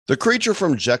The creature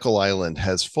from Jekyll Island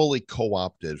has fully co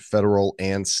opted federal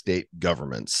and state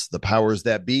governments. The powers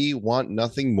that be want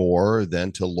nothing more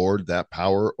than to lord that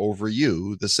power over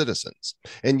you, the citizens.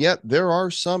 And yet, there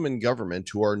are some in government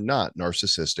who are not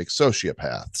narcissistic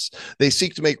sociopaths. They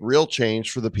seek to make real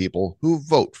change for the people who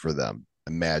vote for them.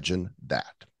 Imagine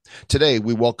that. Today,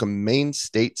 we welcome Maine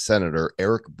State Senator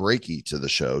Eric Brakey to the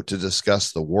show to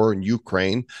discuss the war in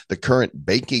Ukraine, the current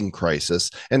banking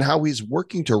crisis, and how he's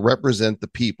working to represent the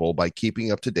people by keeping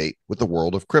up to date with the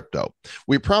world of crypto.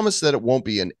 We promise that it won't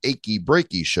be an achy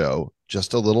breaky show,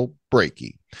 just a little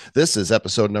breaky. This is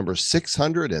episode number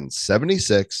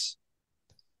 676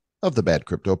 of the Bad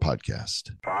Crypto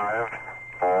Podcast. 5,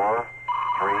 4,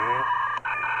 3,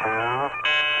 2,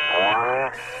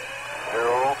 1,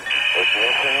 0.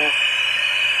 Ignition.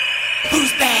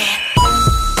 Who's bad?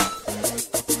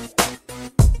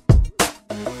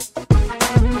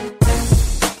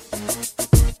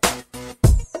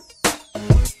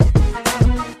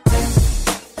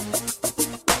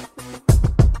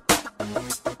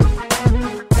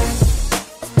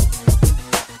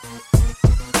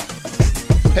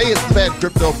 Hey, it's the Bad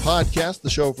Crypto Podcast, the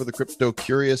show for the crypto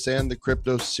curious and the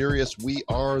crypto serious. We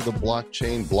are the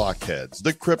blockchain blockheads,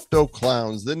 the crypto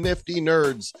clowns, the nifty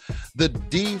nerds, the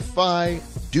DeFi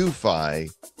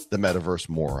doofy, the metaverse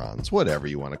morons, whatever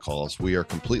you want to call us. We are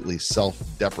completely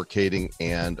self-deprecating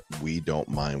and we don't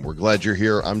mind. We're glad you're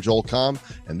here. I'm Joel Comm,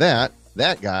 and that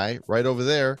guy right over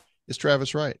there is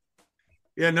Travis Wright.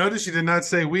 Yeah, notice you did not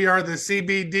say we are the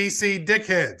CBDC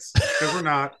dickheads, because we're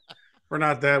not. We're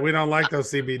not that. We don't like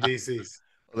those CBDCs.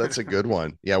 Well, that's a good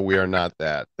one. Yeah, we are not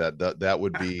that. That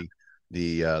would be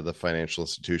the financial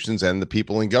institutions and the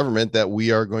people in government that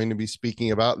we are going to be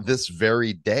speaking about this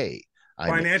very day.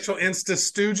 Financial Insta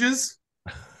Stooges.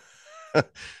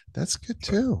 That's good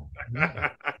too.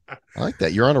 I like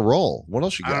that. You're on a roll. What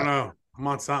else you got? I don't know. I'm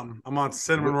on something. I'm on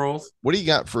cinnamon rolls. What do you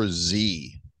got for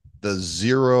Z? The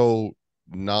zero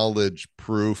knowledge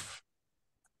proof.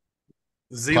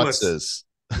 Zealots.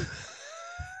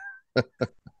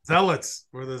 Zealots.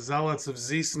 We're the zealots of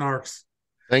Z snarks.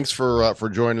 Thanks for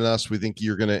joining us. We think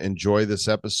you're going to enjoy this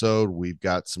episode. We've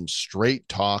got some straight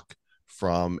talk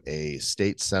from a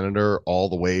state senator all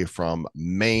the way from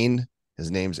Maine.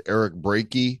 His name's Eric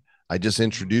Brakey. I just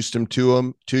introduced him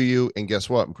to you, and guess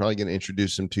what? I'm probably going to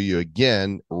introduce him to you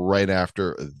again right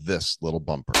after this little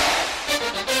bumper.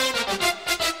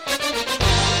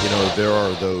 You know, there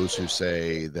are those who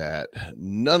say that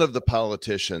none of the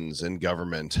politicians in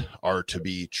government are to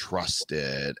be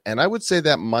trusted. And I would say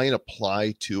that might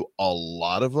apply to a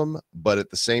lot of them. But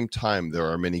at the same time, there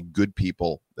are many good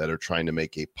people that are trying to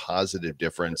make a positive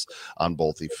difference on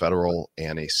both a federal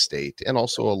and a state and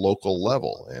also a local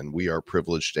level. And we are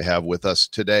privileged to have with us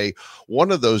today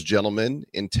one of those gentlemen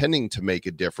intending to make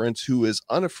a difference who is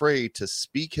unafraid to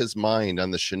speak his mind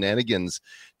on the shenanigans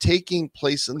taking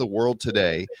place in the world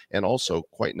today and also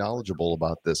quite knowledgeable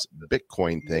about this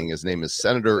Bitcoin thing. His name is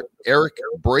Senator Eric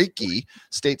Brakey,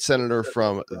 state senator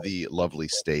from the lovely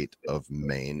state of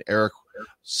Maine. Eric,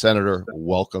 Senator,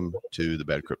 welcome to the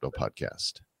Bad Crypto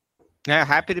Podcast. Yeah,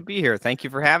 happy to be here. Thank you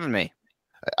for having me.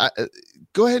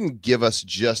 Go ahead and give us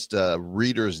just a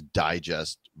Reader's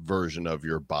Digest version of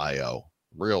your bio.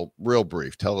 Real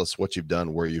brief. Tell us what you've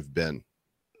done, where you've been.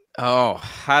 Oh,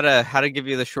 how to give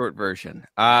you the short version.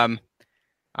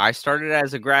 I started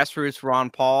as a grassroots Ron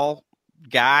Paul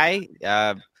guy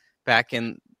back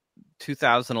in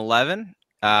 2011.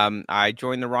 I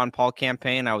joined the Ron Paul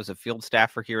campaign. I was a field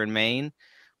staffer here in Maine.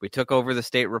 We took over the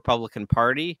state Republican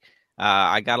Party.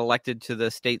 I got elected to the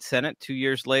state Senate 2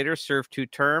 years later, served 2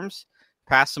 terms,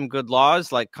 passed some good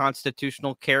laws like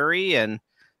constitutional carry and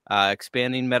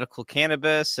expanding medical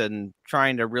cannabis and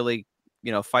trying to really,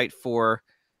 fight for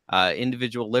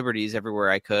individual liberties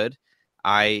everywhere I could.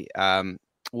 I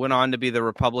went on to be the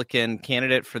Republican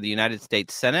candidate for the United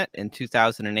States Senate in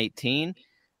 2018.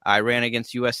 I ran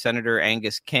against U.S. Senator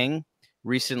Angus King.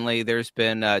 Recently, there's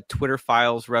been Twitter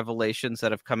files revelations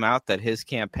that have come out that his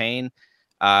campaign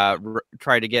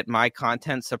tried to get my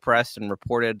content suppressed and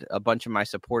reported a bunch of my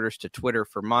supporters to Twitter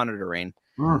for monitoring.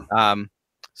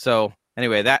 So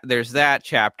anyway, there's that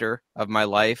chapter of my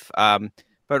life.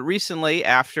 But recently,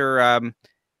 after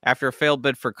a failed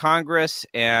bid for Congress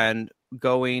and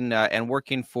going and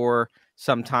working for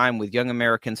some time with Young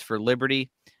Americans for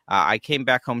Liberty, I came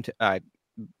back home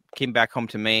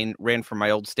to Maine, ran for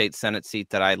my old state Senate seat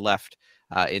that I left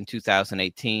in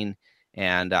 2018.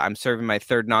 And I'm serving my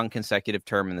 3rd non-consecutive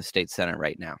term in the state Senate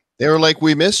right now. They were like,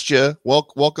 "We missed you.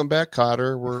 Welcome back,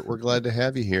 Cotter. We're glad to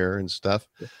have you here and stuff."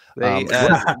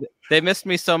 They missed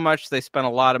me so much. They spent a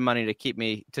lot of money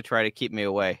to try to keep me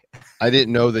away. I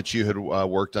didn't know that you had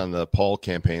worked on the Paul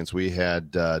campaigns. We had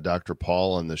Dr.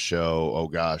 Paul on the show. Oh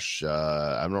gosh,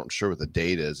 I'm not sure what the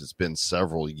date is. It's been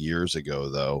several years ago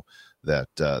though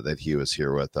that he was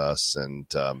here with us, and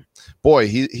boy,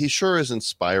 he sure is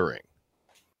inspiring.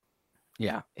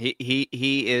 Yeah,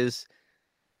 he is.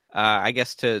 I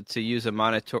guess to use a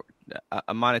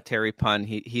monetary pun,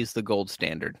 he's the gold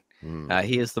standard.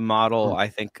 He is the model, I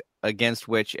think, against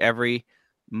which every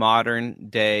modern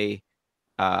day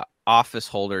office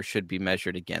holder should be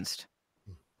measured against.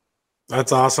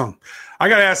 That's awesome. I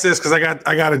got to ask this because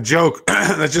I got a joke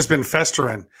that's just been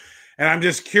festering, and I'm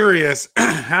just curious,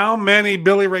 how many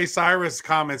Billy Ray Cyrus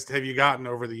comments have you gotten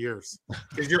over the years?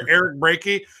 Because you're Eric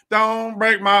Brakey. Don't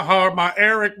break my heart, my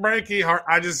Eric Brakey heart.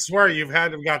 I just swear you've had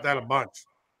to have got that a bunch.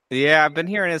 Yeah, I've been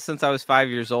hearing it since I was 5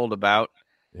 years old about.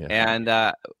 Yeah. And,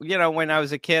 when I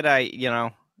was a kid, I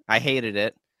hated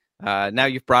it. Now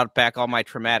you've brought back all my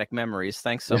traumatic memories.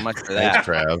 Thanks so much for that. Thanks,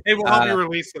 Trav. Hey, we'll help you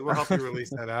release it. We'll help you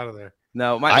release that out of there.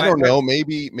 No, I don't know.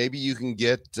 Maybe you can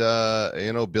get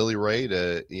Billy Ray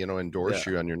to endorse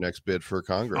you on your next bid for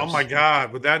Congress. Oh my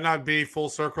God, would that not be full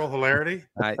circle hilarity?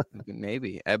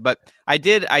 Maybe, but I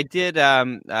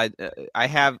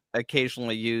have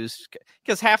occasionally used,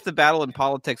 because half the battle in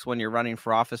politics when you're running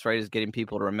for office, right, is getting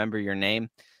people to remember your name.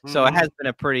 So it has been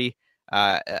a pretty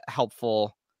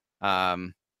helpful,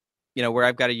 where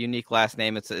I've got a unique last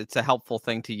name. It's a helpful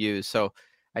thing to use. So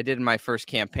I did in my first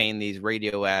campaign these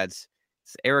radio ads.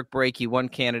 It's Eric Brakey, one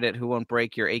candidate who won't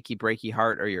break your achy breaky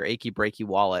heart or your achy breaky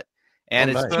wallet.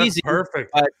 And it's easy, perfect.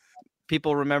 But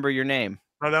people remember your name.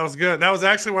 Oh, that was good. That was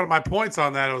actually one of my points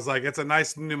on that. It was like, it's a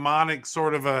nice mnemonic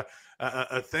sort of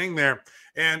a thing there.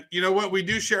 And you know what? We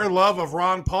do share love of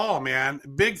Ron Paul, man.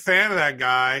 Big fan of that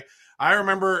guy. I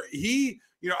remember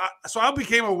so I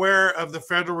became aware of the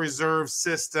Federal Reserve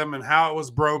System and how it was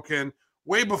broken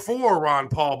way before Ron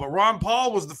Paul. But Ron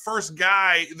Paul was the first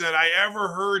guy that I ever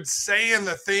heard saying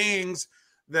the things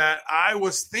that I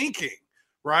was thinking,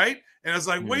 right? And I was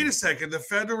like, wait a second, the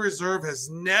Federal Reserve has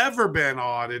never been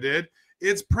audited.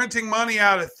 It's printing money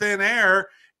out of thin air.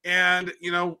 And,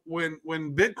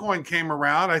 when Bitcoin came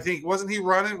around, I think, wasn't he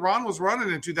running? Ron was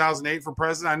running in 2008 for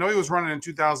president. I know he was running in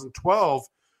 2012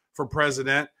 for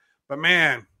president. But,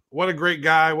 man, what a great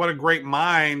guy. What a great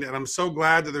mind. And I'm so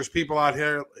glad that there's people out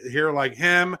here like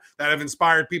him that have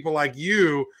inspired people like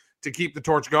you to keep the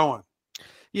torch going.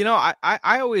 I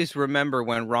always remember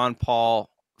when Ron Paul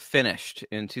finished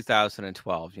in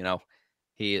 2012,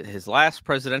 his last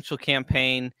presidential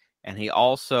campaign, and he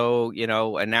also,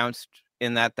 announced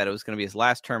in that it was going to be his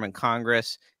last term in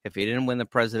Congress. If he didn't win the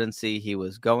presidency, he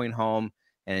was going home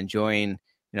and enjoying,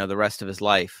 the rest of his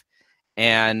life.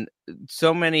 And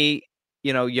so many,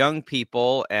 young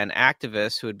people and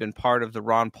activists who had been part of the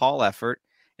Ron Paul effort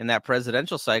in that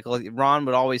presidential cycle, Ron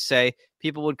would always say,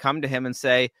 people would come to him and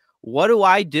say, what do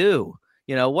I do?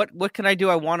 What can I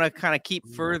do? I want to kind of keep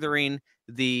furthering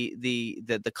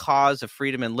the cause of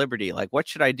freedom and liberty. Like, what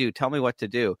should I do? Tell me what to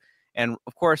do. And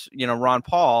of course, Ron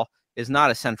Paul is not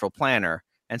a central planner.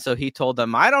 And so he told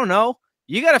them, I don't know.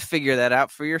 You got to figure that out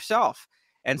for yourself.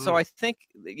 And so I think,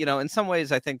 in some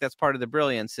ways, I think that's part of the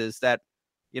brilliance is that,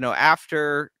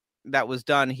 after that was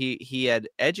done, he had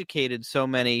educated so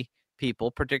many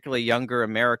people, particularly younger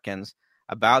Americans,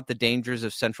 about the dangers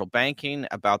of central banking,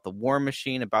 about the war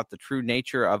machine, about the true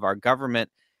nature of our government,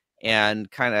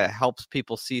 and kind of helps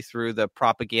people see through the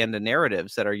propaganda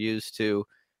narratives that are used to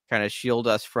kind of shield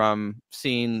us from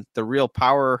seeing the real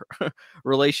power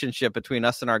relationship between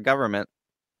us and our government.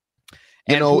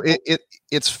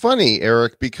 It's funny,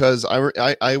 Eric, because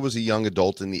I was a young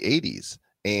adult in the 80s.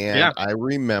 And I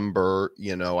remember,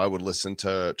 I would listen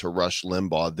to Rush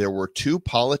Limbaugh. There were two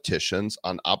politicians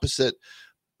on opposite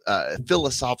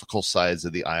philosophical sides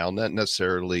of the aisle, not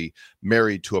necessarily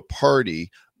married to a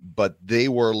party, but they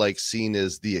were like seen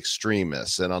as the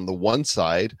extremists. And on the one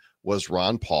side was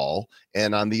Ron Paul,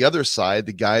 and on the other side,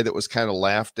 the guy that was kind of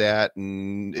laughed at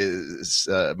and is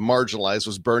marginalized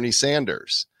was Bernie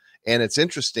Sanders. And it's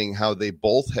interesting how they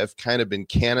both have kind of been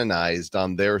canonized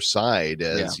on their side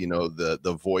as,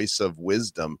 the voice of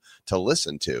wisdom to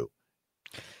listen to.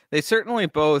 They certainly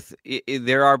both,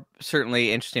 there are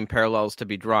certainly interesting parallels to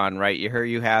be drawn, right? Here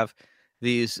you have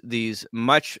these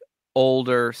much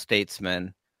older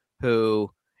statesmen who,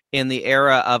 in the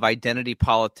era of identity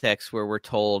politics, where we're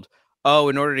told, oh,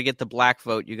 in order to get the black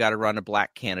vote, you got to run a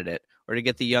black candidate. Or to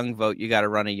get the young vote, you got to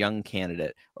run a young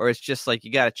candidate. Or it's just like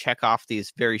you got to check off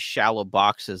these very shallow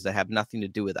boxes that have nothing to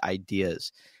do with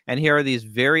ideas. And here are these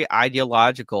very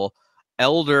ideological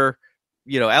elders,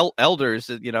 in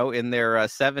their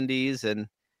 70s and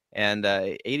and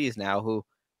 80s now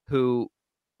who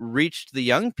reached the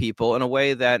young people in a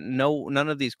way that none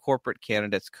of these corporate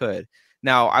candidates could.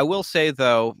 Now, I will say,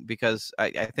 though, because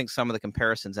I think some of the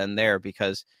comparisons end there,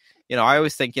 because, I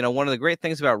always think, one of the great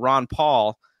things about Ron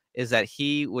Paul is that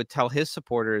he would tell his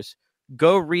supporters,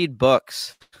 go read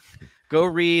books, go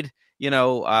read,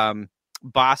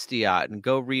 Bastiat, and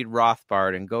go read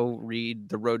Rothbard, and go read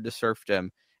The Road to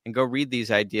Serfdom, and go read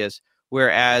these ideas.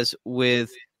 Whereas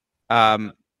with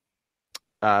so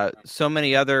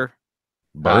many other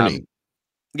Bernie.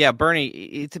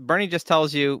 Bernie just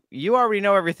tells you already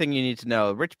know everything you need to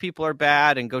know. Rich people are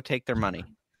bad, and go take their money,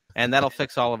 and that'll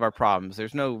fix all of our problems.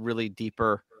 There's no really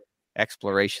deeper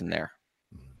exploration there.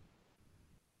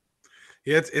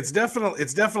 Yeah, it's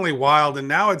definitely wild, and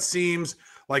now it seems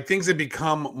like things have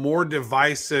become more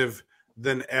divisive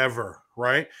than ever,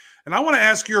 right? And I want to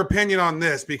ask your opinion on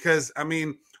this, because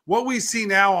what we see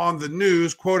now on the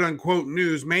news, quote unquote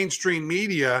news, mainstream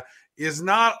media, is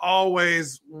not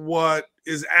always what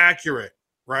is accurate,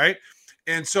 right?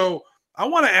 And so I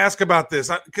want to ask about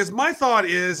this, because my thought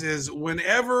is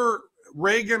whenever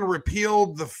Reagan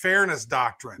repealed the fairness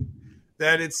doctrine,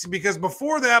 that it's because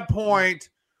before that point,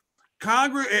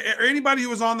 Congress or anybody who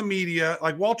was on the media,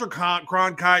 like Walter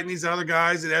Cronkite and these other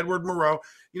guys and Edward Murrow,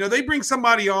 they bring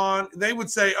somebody on, they would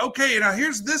say, okay, now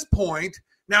here's this point,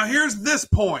 now here's this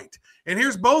point, and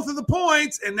here's both of the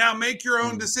points, and now make your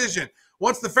own decision.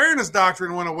 Once the fairness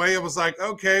doctrine went away, it was like,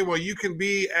 okay, well, you can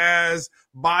be as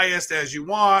biased as you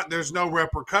want. There's no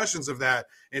repercussions of that.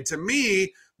 And to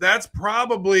me, that's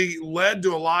probably led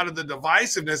to a lot of the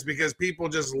divisiveness, because people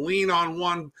just lean on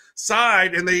one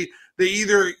side, and they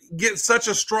either get such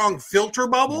a strong filter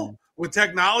bubble with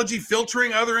technology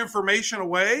filtering other information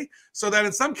away, so that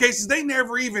in some cases they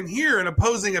never even hear an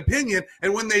opposing opinion.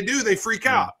 And when they do, they freak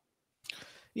out.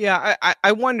 Yeah,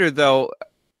 I wonder, though,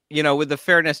 with the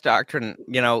fairness doctrine,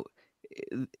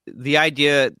 the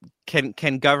idea,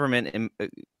 can government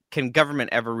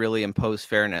ever really impose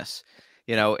fairness?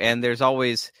 And there's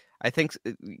always, I think,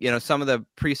 some of the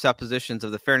presuppositions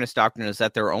of the fairness doctrine is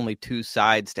that there are only two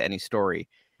sides to any story.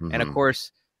 Mm-hmm. And of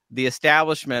course, the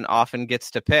establishment often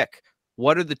gets to pick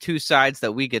what are the two sides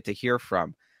that we get to hear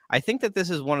from. I think that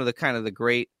this is one of the kind of the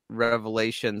great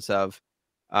revelations of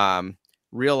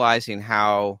realizing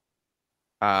how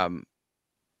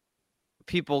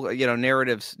people,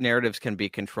 narratives can be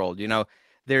controlled.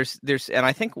 There's, and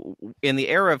I think in the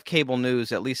era of cable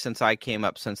news, at least since I came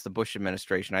up, since the Bush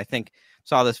administration, I think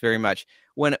saw this very much.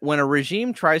 When a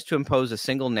regime tries to impose a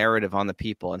single narrative on the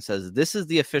people and says, this is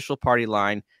the official party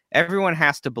line, everyone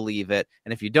has to believe it.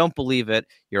 And if you don't believe it,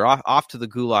 you're off to the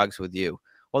gulags with you.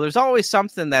 Well, there's always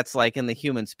something that's like in the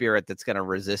human spirit that's going to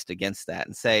resist against that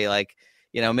and say, like,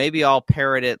 maybe I'll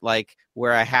parrot it like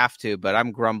where I have to, but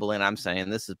I'm grumbling. I'm saying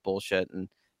this is bullshit and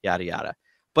yada, yada.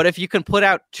 But if you can put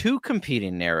out two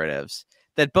competing narratives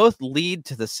that both lead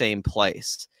to the same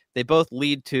place, they both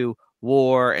lead to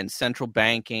war and central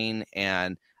banking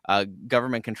and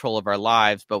government control of our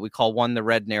lives, but we call one the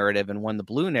red narrative and one the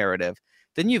blue narrative,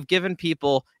 then you've given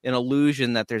people an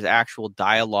illusion that there's actual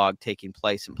dialogue taking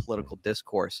place in political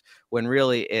discourse, when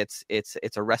really it's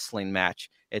a wrestling match.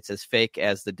 It's as fake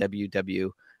as the WW.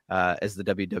 Is it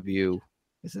WWE?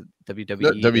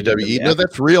 WWE. No,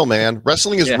 that's real, man.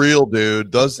 Wrestling is real,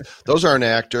 dude. Those aren't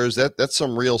actors. That's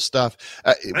some real stuff.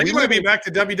 I think it might be back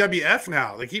to WWF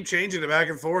now. They keep changing it back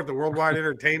and forth. The Worldwide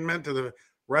Entertainment to the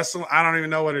wrestling. I don't even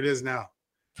know what it is now.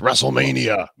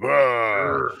 WrestleMania.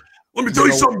 Let me tell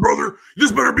you something, brother.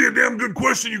 This better be a damn good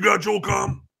question you got, Joel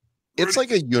Com. It's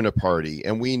like a uniparty,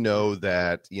 and we know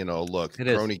that, look,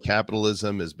 crony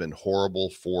capitalism has been horrible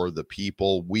for the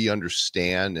people. We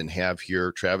understand and have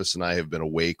here. Travis and I have been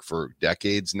awake for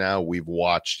decades now. We've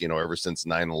watched, ever since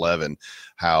 9/11,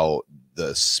 how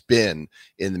the spin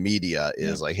in the media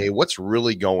is like, hey, what's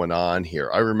really going on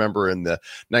here? I remember in the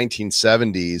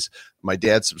 1970s, my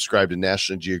dad subscribed to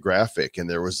National Geographic, and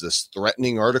there was this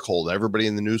threatening article that everybody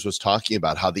in the news was talking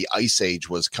about, how the ice age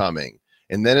was coming.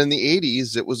 And then in the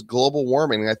 80s, it was global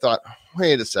warming. And I thought,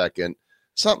 wait a second,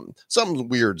 something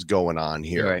weird's going on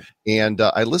here. Right. And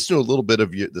I listened to a little bit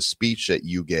of the speech that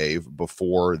you gave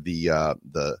before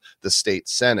the state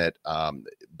Senate,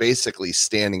 basically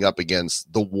standing up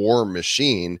against the war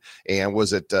machine. And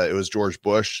was it was George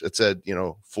Bush that said,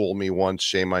 fool me once,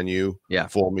 shame on you. Yeah.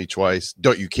 Fool me twice.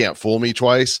 You can't fool me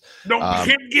twice. You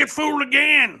can't get fooled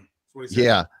again.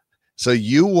 Yeah. So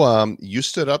you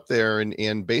stood up there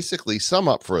and basically sum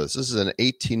up for us. This is an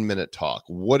 18-minute talk.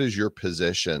 What is your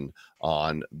position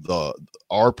on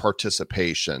our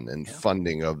participation and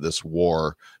funding of this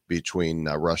war between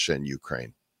Russia and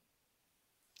Ukraine?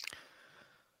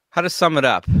 How to sum it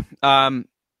up?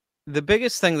 the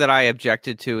biggest thing that I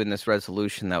objected to in this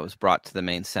resolution that was brought to the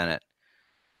main Senate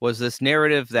was this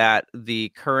narrative that the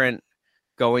current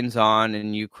goings on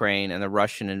in Ukraine and the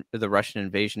Russian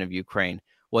invasion of Ukraine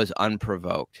was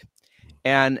unprovoked.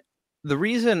 And the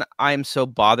reason I'm so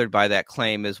bothered by that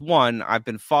claim is, one, I've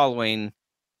been following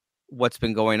what's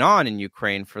been going on in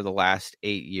Ukraine for the last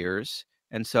 8 years.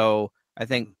 And so I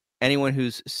think anyone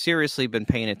who's seriously been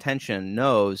paying attention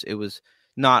knows it was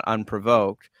not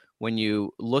unprovoked when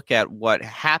you look at what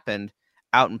happened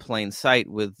out in plain sight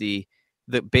with the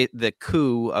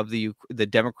coup of the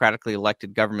democratically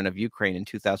elected government of Ukraine in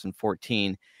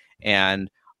 2014, and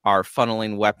our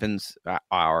funneling weapons,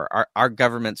 our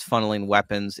government's funneling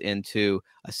weapons into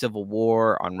a civil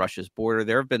war on Russia's border.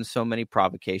 There have been so many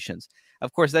provocations.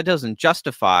 Of course, that doesn't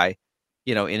justify,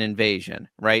 an invasion,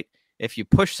 right? If you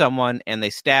push someone and they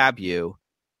stab you,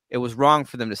 it was wrong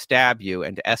for them to stab you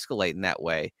and to escalate in that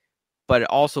way, but it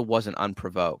also wasn't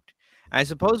unprovoked. And I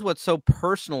suppose what's so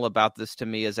personal about this to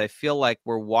me is I feel like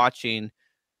we're watching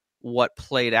what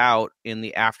played out in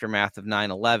the aftermath of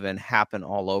 9/11 happen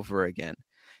all over again.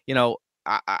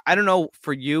 I don't know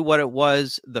for you what it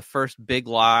was, the first big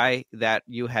lie that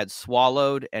you had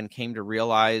swallowed and came to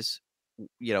realize,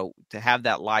 to have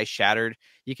that lie shattered.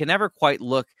 You can never quite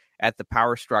look at the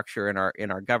power structure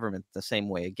in our government the same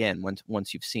way again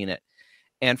once you've seen it.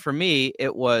 And for me,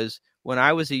 it was when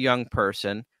I was a young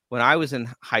person, when I was in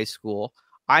high school,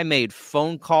 I made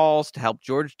phone calls to help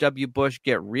George W. Bush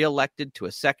get reelected to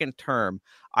a second term.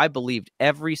 I believed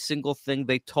every single thing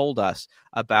they told us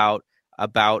about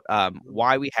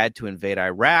why we had to invade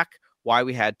Iraq, why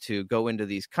we had to go into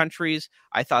these countries.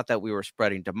 I thought that we were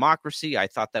spreading democracy. I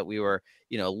thought that we were,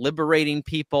 liberating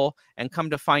people. And come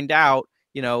to find out,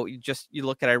 you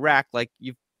look at Iraq, like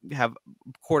you have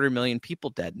 250,000 people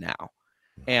dead now,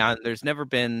 and there's never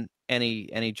been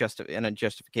any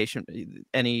justification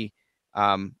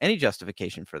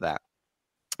for that.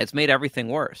 It's made everything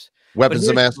worse. Weapons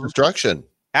of mass destruction.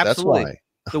 Absolutely.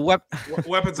 That's why.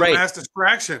 Weapons Right. of mass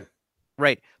distraction.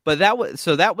 Right. But that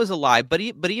was a lie. But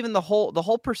even the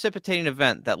whole precipitating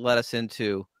event that led us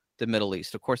into the Middle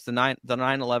East, of course, the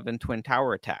 9/11 Twin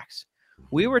Tower attacks.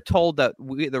 We were told that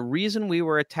the reason we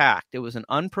were attacked, it was an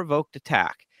unprovoked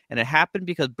attack, and it happened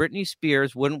because Britney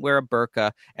Spears wouldn't wear a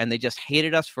burqa, and they just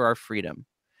hated us for our freedom.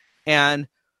 And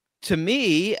to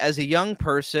me, as a young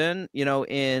person,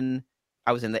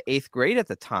 I was in the 8th grade at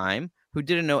the time, who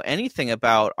didn't know anything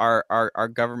about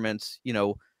our government's,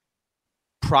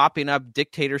 propping up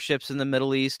dictatorships in the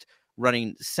Middle East,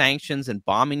 running sanctions and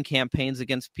bombing campaigns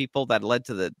against people that led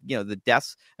to the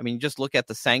deaths. I mean, just look at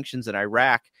the sanctions in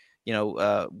Iraq,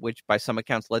 which by some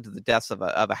accounts led to the deaths of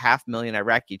 500,000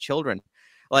 Iraqi children.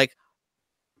 Like,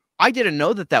 I didn't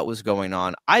know that was going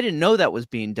on. I didn't know that was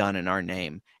being done in our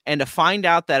name. And to find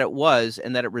out that it was,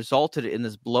 and that it resulted in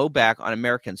this blowback on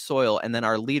American soil, and then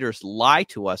our leaders lie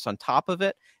to us on top of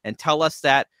it and tell us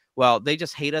that, well, they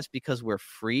just hate us because we're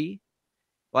free.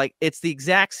 Like, it's the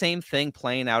exact same thing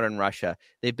playing out in Russia.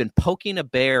 They've been poking a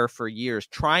bear for years,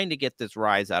 trying to get this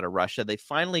rise out of Russia. They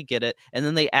finally get it, and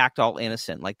then they act all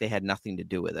innocent, like they had nothing to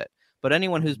do with it. But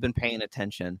anyone who's been paying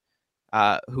attention,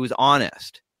 who's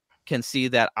honest, can see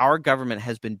that our government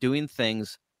has been doing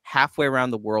things halfway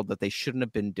around the world that they shouldn't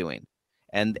have been doing.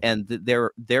 And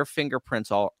their fingerprints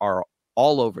are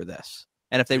all over this.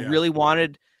 And if they really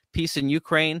wanted peace in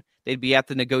Ukraine, they'd be at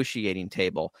the negotiating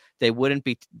table. They wouldn't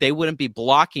be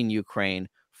blocking Ukraine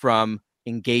from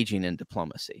engaging in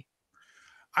diplomacy.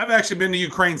 I've actually been to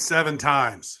Ukraine 7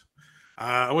 times.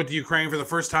 I went to Ukraine for the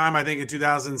first time, I think, in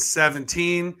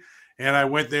 2017, and I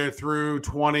went there through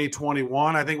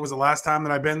 2021. I think it was the last time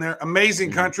that I've been there.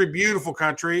 Amazing country, beautiful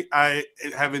country. I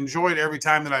have enjoyed every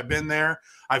time that I've been there.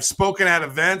 I've spoken at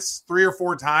events 3 or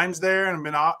 4 times there and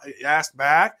been asked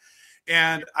back.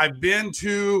 And I've been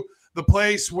to the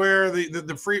place where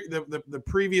the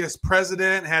previous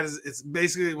president had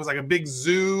it was like a big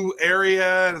zoo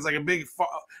area, and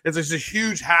it's just a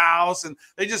huge house, and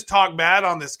they just talk bad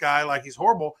on this guy like he's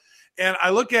horrible. And I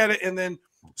look at it, and then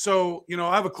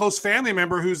I have a close family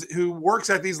member who works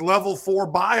at these level 4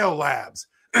 bio labs.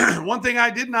 One thing I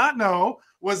did not know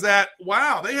was that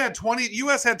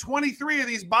U.S. had 23 of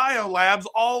these bio labs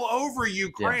all over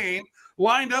Ukraine. Yeah.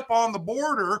 Lined up on the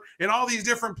border in all these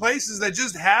different places that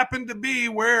just happened to be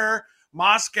where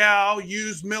Moscow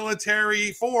used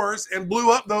military force and blew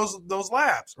up those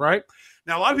labs, right?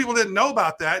 Now, a lot of people didn't know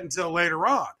about that until later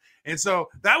on. And so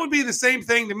that would be the same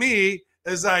thing to me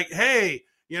as like, hey,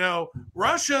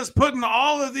 Russia's putting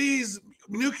all of these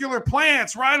nuclear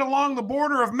plants right along the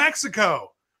border of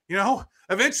Mexico.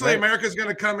 Eventually America's going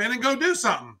to come in and go do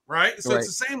something, right? So It's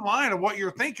the same line of what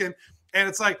you're thinking. And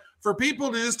it's like, for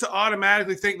people to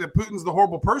automatically think that Putin's the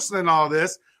horrible person in all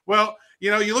this, well,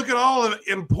 you look at all the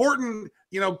important,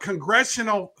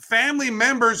 congressional family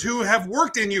members who have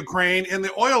worked in Ukraine in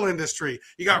the oil industry.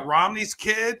 You got Romney's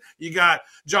kid, you got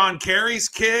John Kerry's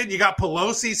kid, you got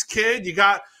Pelosi's kid, you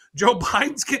got Joe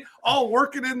Biden's kid, all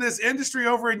working in this industry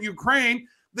over in Ukraine.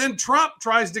 Then Trump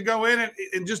tries to go in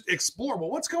and just explore. Well,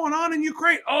 what's going on in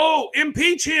Ukraine? Oh,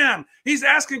 impeach him. He's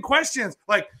asking questions.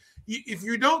 Like, if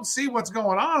you don't see what's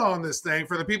going on this thing,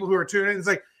 for the people who are tuning in, it's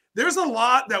like, there's a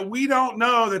lot that we don't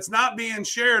know that's not being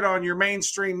shared on your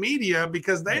mainstream media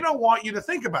because they don't want you to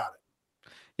think about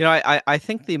it. I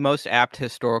think the most apt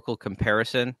historical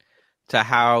comparison to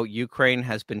how Ukraine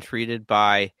has been treated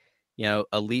by,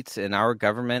 elites in our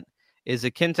government is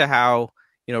akin to how,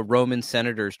 Roman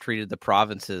senators treated the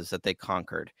provinces that they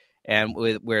conquered. And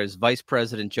whereas Vice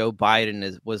President Joe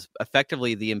Biden was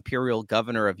effectively the imperial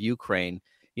governor of Ukraine,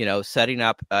 setting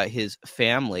up his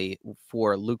family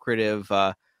for lucrative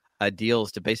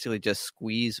deals to basically just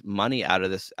squeeze money out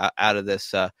of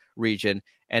this region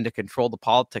and to control the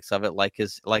politics of it like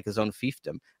his own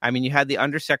fiefdom. I mean, you had the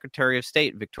Undersecretary of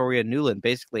State, Victoria Nuland,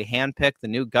 basically handpick the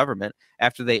new government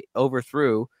after they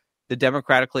overthrew the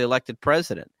democratically elected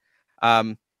president.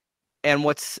 And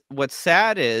what's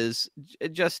sad is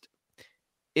just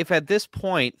if at this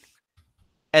point,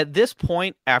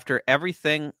 after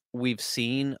everything we've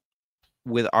seen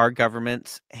with our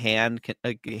government's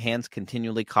hands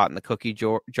continually caught in the cookie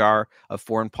jar of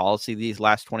foreign policy these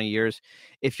last 20 years,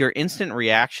 if your instant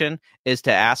reaction is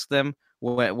to ask them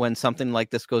when something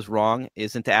like this goes wrong,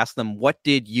 isn't to ask them, what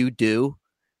did you do?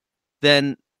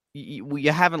 Then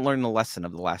you haven't learned the lesson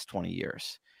of the last 20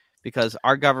 years, because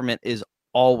our government is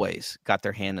always got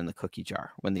their hand in the cookie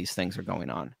jar when these things are going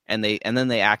on, and then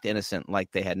they act innocent,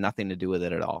 like they had nothing to do with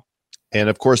it at all. And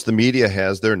of course, the media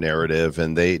has their narrative,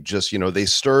 and they just, they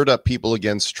stirred up people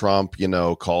against Trump,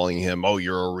 calling him, oh,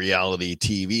 you're a reality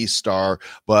TV star.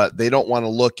 But they don't want to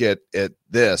look at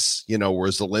this, where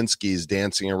Zelensky's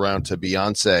dancing around to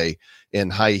Beyonce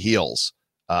in high heels.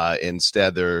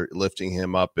 Instead, they're lifting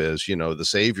him up as, the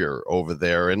savior over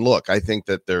there. And look, I think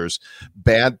that there's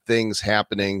bad things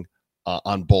happening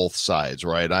on both sides,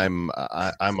 right? I'm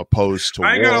opposed to.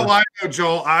 I ain't gonna lie, though,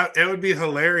 Joel. It would be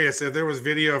hilarious if there was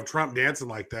video of Trump dancing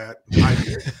like that.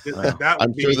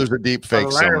 I'm sure there's a deep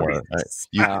fake somewhere.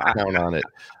 You can count on it.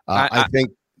 I think.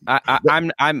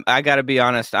 I got to be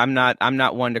honest. I'm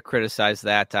not one to criticize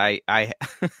that. I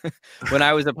when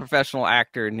I was a professional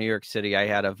actor in New York City, I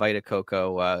had a Vita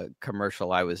Coco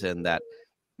commercial I was in that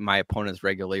my opponents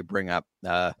regularly bring up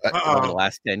over the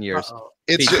last 10 years.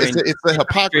 It's the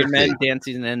hypocrisy. Men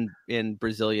dancing in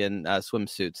Brazilian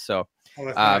swimsuits. So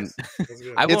nice.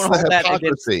 I won't hold that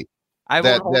hypocrisy.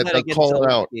 That calling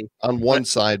out on one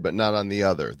side but not on the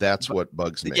other. That's what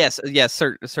bugs me. Yes,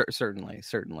 certainly.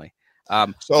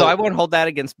 So I won't hold that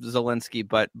against Zelensky,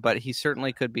 but he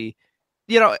certainly could be,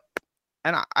 and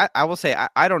I will say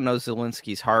I don't know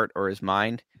Zelensky's heart or his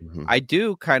mind. Mm-hmm.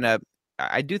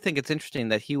 I do think it's interesting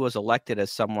that he was elected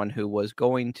as someone who was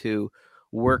going to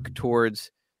work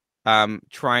towards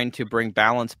trying to bring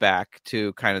balance back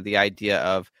to kind of the idea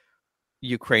of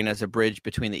Ukraine as a bridge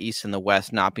between the East and the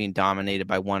West, not being dominated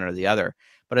by one or the other.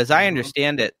 But as I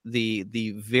understand it, the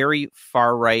very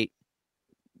far right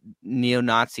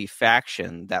neo-Nazi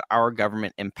faction that our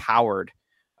government empowered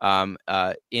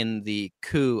in the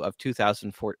coup of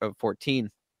 2014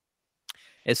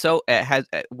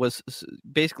 was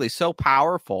basically so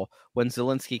powerful when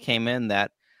Zelensky came in that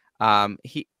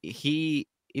he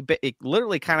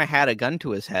literally kind of had a gun to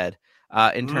his head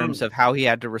in terms of how he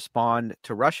had to respond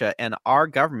to Russia, and our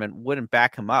government wouldn't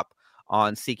back him up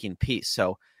on seeking peace.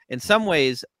 So in some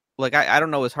ways, like I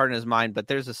don't know his heart and his mind, but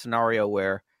there's a scenario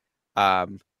where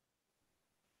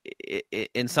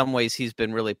in some ways he's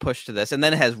been really pushed to this and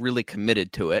then has really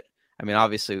committed to it. I mean,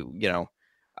 obviously,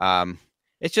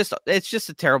 it's just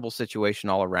a terrible situation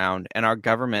all around, and our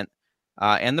government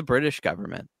and the British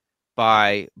government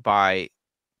by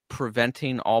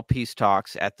preventing all peace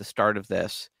talks at the start of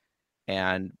this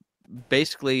and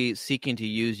basically seeking to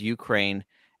use Ukraine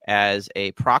as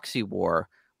a proxy war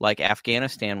like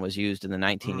Afghanistan was used in the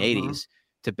 1980s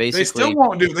to basically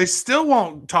they still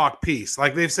won't talk peace.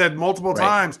 Like they've said multiple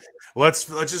times, let's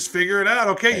just figure it out.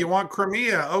 Okay, you want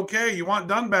Crimea, okay, you want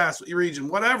Donbass region,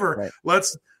 whatever.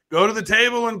 Let's go to the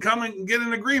table and come and get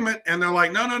an agreement. And they're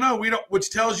like, no, we don't,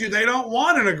 which tells you they don't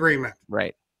want an agreement.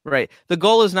 Right. The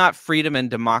goal is not freedom and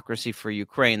democracy for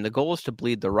Ukraine. The goal is to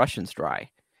bleed the Russians dry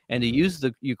and to use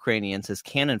the Ukrainians as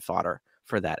cannon fodder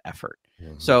for that effort.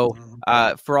 So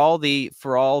for all the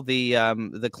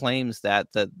claims that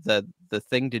the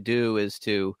thing to do is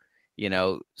to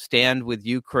stand with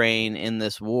Ukraine in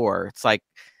this war. It's like,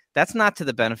 that's not to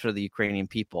the benefit of the Ukrainian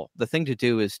people. The thing to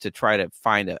do is to try to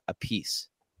find a peace.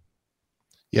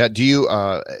 Yeah. Do you,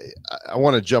 I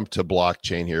want to jump to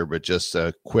blockchain here, but just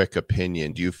a quick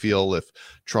opinion. Do you feel if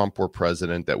Trump were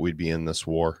president that we'd be in this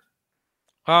war?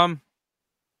 I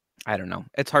don't know.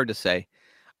 It's hard to say.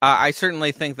 I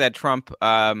certainly think that Trump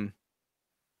has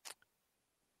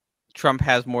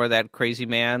more of that crazy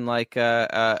man like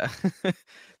thing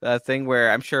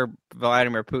where I'm sure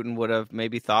Vladimir Putin would have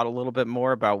maybe thought a little bit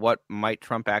more about what might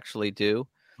Trump actually do.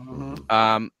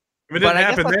 Mm-hmm. If it didn't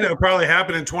happen then, it would probably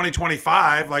happen in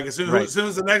 2025. Like as soon as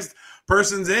the next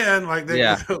person's in, like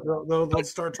they'll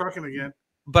start trucking again.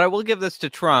 But I will give this to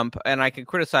Trump, and I can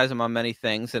criticize him on many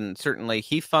things, and certainly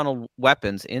he funneled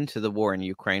weapons into the war in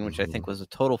Ukraine, which I think was a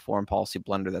total foreign policy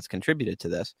blunder that's contributed to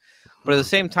this. But at the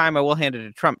same time, I will hand it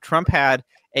to Trump. Trump had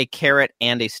a carrot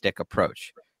and a stick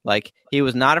approach. Like, he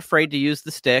was not afraid to use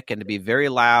the stick and to be very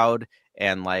loud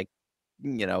and whack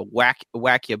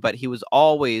you, but he was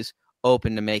always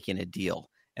open to making a deal.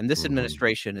 And this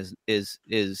administration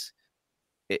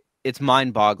it's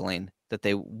mind-boggling that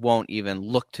they won't even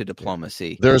look to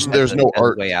diplomacy. There's no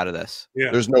art way out of this. Yeah.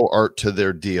 There's no art to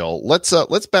their deal. Let's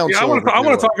bounce. Yeah, I want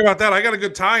to talk about that. I got a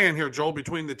good tie-in here, Joel,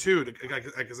 between the two,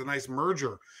 as a nice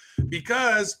merger,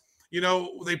 because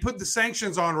they put the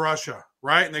sanctions on Russia,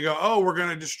 right? And they go, oh, we're going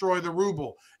to destroy the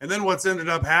ruble. And then what's ended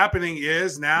up happening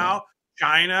is now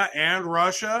China and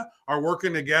Russia are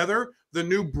working together. The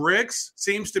new BRICS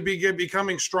seems to be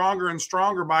becoming stronger and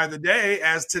stronger by the day.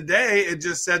 As today, it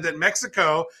just said that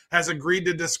Mexico has agreed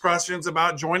to discussions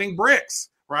about joining BRICS,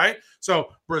 right? So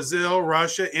Brazil,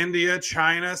 Russia, India,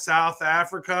 China, South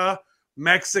Africa,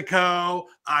 Mexico,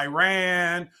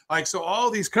 Iran, so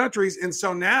all these countries. And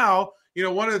so now,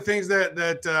 one of the things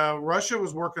that Russia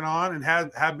was working on and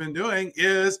have been doing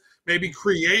is maybe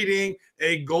creating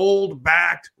a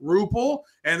gold-backed ruble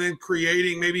and then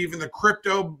creating maybe even the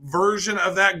crypto version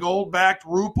of that gold-backed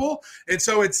ruble. And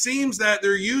so it seems that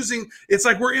they're it's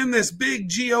like we're in this big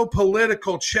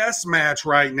geopolitical chess match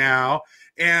right now,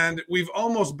 and we've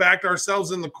almost backed ourselves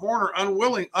in the corner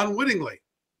unwittingly.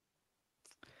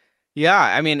 Yeah,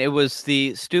 I mean, it was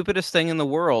the stupidest thing in the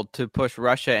world to push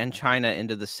Russia and China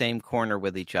into the same corner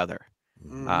with each other.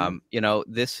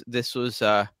 This was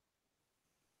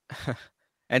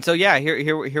and so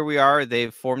here we are.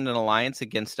 They've formed an alliance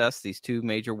against us, these two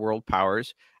major world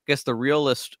powers. I guess the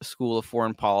realist school of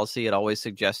foreign policy had always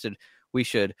suggested we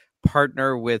should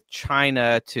partner with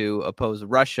China to oppose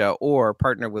Russia or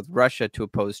partner with Russia to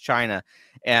oppose China.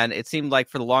 And it seemed like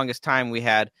for the longest time we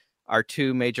had our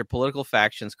two major political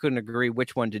factions couldn't agree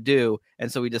which one to do,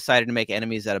 and so we decided to make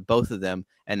enemies out of both of them,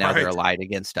 and now they're allied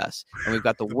against us. And we've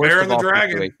got the worst of all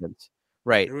situations.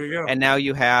 Right. Here we go. And now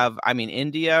you have,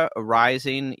 India, a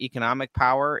rising economic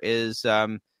power, is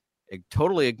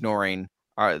totally ignoring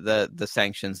the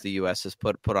sanctions the U.S. has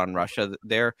put on Russia.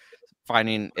 They're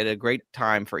finding it a great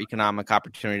time for economic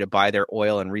opportunity to buy their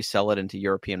oil and resell it into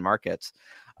European markets.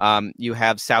 You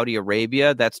have Saudi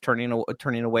Arabia that's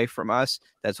turning away from us,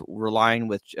 that's working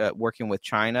with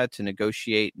China to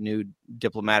negotiate new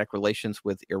diplomatic relations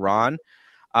with Iran.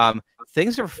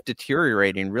 Things are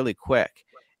deteriorating really quick,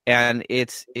 and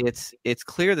it's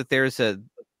clear that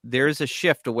there's a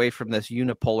shift away from this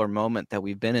unipolar moment that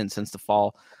we've been in since the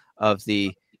fall of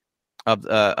the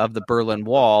Berlin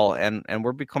Wall, and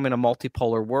we're becoming a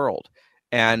multipolar world.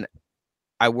 And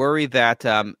I worry that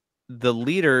the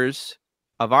leaders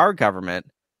of our government,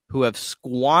 who have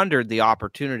squandered the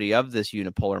opportunity of this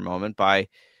unipolar moment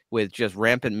with just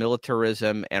rampant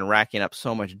militarism and racking up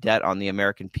so much debt on the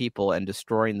American people and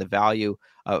destroying the value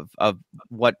of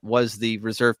what was the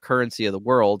reserve currency of the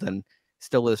world and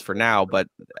still is for now, but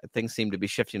things seem to be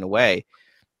shifting away.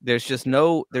 There's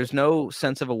no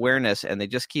sense of awareness, and they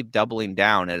just keep doubling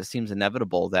down, and it seems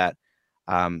inevitable that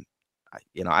I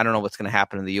don't know what's going to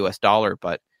happen to the US dollar,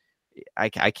 but I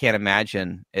can't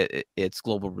imagine its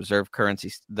global reserve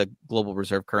currency. The global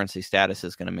reserve currency status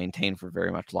is going to maintain for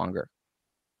very much longer.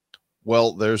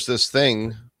 Well, there's this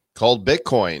thing called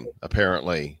Bitcoin,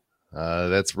 apparently.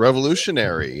 That's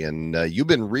revolutionary. And you've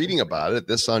been reading about it,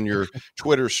 this on your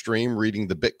Twitter stream, reading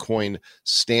the Bitcoin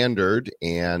Standard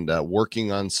and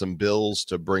working on some bills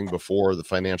to bring before the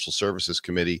Financial Services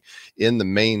Committee in the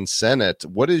Maine Senate.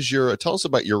 Tell us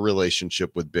about your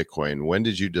relationship with Bitcoin. When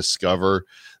did you discover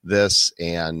this,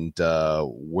 and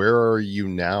where are you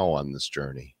now on this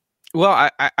journey? Well,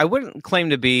 I wouldn't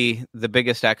claim to be the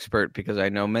biggest expert, because I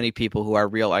know many people who are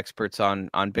real experts on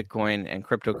Bitcoin and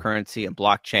cryptocurrency and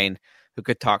blockchain who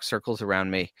could talk circles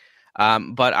around me.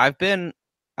 But I've been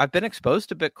exposed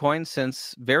to Bitcoin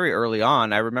since very early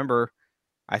on. I remember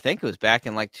I think it was back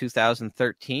in like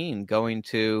 2013, going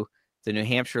to the New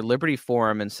Hampshire Liberty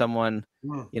Forum, and someone,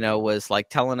 was like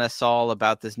telling us all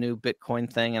about this new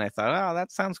Bitcoin thing. And I thought, oh,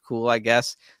 that sounds cool. I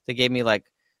guess they gave me like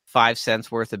 5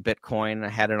 cents worth of Bitcoin. I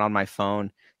had it on my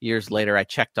phone. Years later, I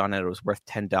checked on it. It was worth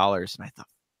 $10. And I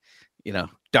thought,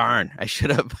 darn, I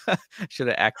should have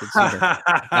acted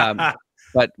sooner.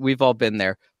 But we've all been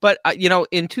there. But,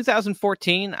 in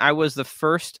 2014, I was the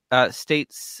first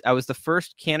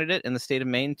candidate in the state of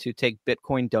Maine to take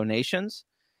Bitcoin donations.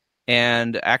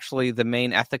 And actually, the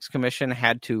Maine Ethics Commission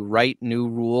had to write new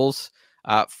rules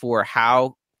for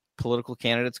how political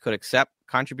candidates could accept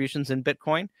contributions in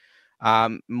Bitcoin.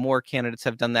 More candidates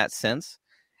have done that since.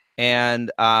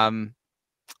 And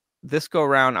this go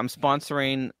around, I'm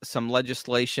sponsoring some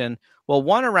legislation. Well,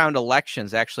 one around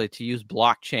elections, actually, to use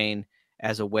blockchain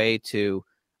as a way to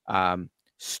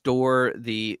store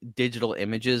the digital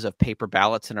images of paper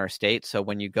ballots in our state. So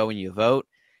when you go and you vote,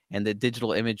 and the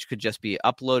digital image could just be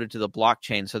uploaded to the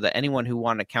blockchain so that anyone who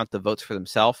wanted to count the votes for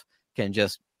themselves can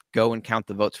just go and count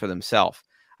the votes for themselves.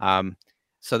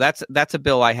 So that's a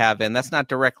bill I have, and that's not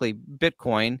directly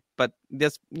Bitcoin, but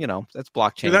that's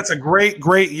blockchain. Dude, that's a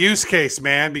great use case,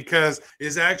 man, because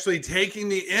it's actually taking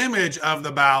the image of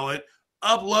the ballot,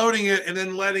 uploading it, and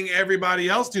then letting everybody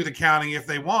else do the counting if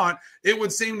they want. It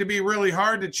would seem to be really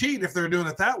hard to cheat if they're doing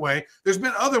it that way. There's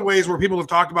been other ways where people have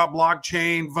talked about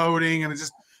blockchain voting, and it's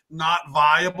just not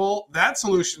viable. That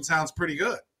solution sounds pretty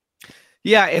good.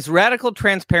 Yeah, it's radical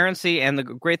transparency, and the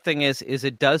great thing is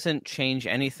it doesn't change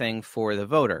anything for the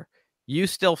voter. You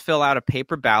still fill out a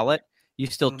paper ballot. You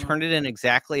still turn it in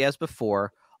exactly as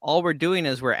before. All we're doing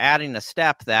is we're adding a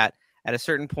step that at a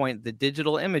certain point, the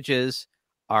digital images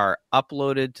are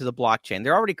uploaded to the blockchain.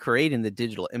 They're already creating the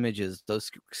digital images. Those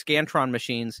Scantron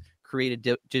machines create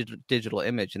a digital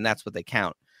image, and that's what they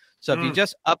count. So if you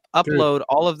just upload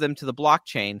all of them to the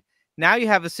blockchain, now you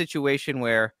have a situation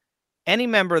where any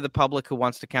member of the public who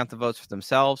wants to count the votes for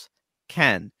themselves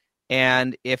can.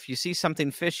 And if you see something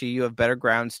fishy, you have better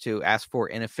grounds to ask for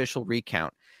an official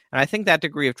recount. And I think that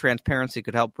degree of transparency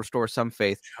could help restore some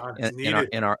faith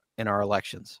in our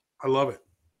elections. I love it.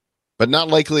 But not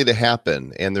likely to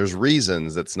happen. And there's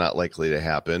reasons that's not likely to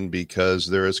happen, because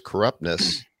there is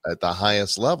corruptness at the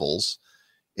highest levels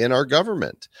in our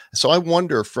government. So I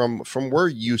wonder from where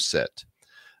you sit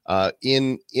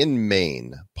in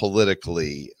Maine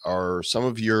politically, are some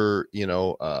of your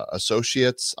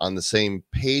associates on the same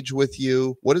page with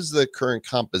you? What is the current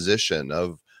composition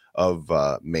of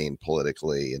Maine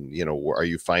politically? And are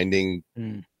you finding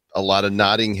a lot of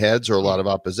nodding heads or a lot of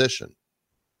opposition?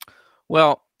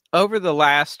 Well, over the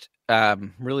last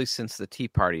really since the Tea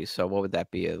Party, so what would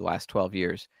that be? The last 12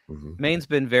 years, Maine's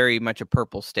been very much a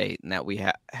purple state, in that we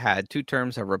had 2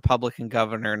 terms of Republican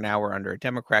governor. Now we're under a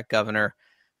Democrat governor.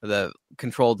 The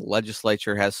control of the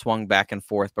legislature has swung back and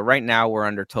forth, but right now we're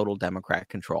under total Democrat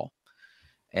control.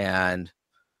 And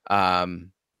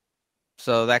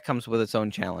so that comes with its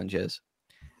own challenges.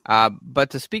 But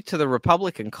to speak to the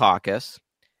Republican caucus,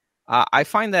 I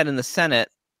find that in the Senate,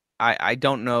 I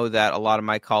don't know that a lot of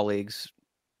my colleagues,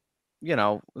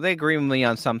 they agree with me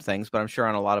on some things, but I'm sure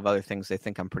on a lot of other things they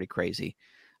think I'm pretty crazy.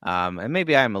 And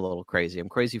maybe I am a little crazy. I'm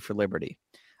crazy for liberty.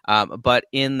 But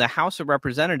in the House of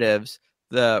Representatives,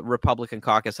 the Republican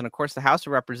caucus, and of course the House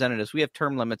of Representatives, we have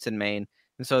term limits in Maine.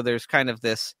 And so there's kind of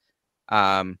this,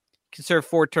 can serve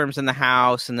 4 terms in the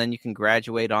House, and then you can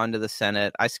graduate on to the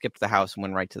Senate. I skipped the House and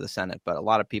went right to the Senate, but a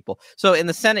lot of people. So in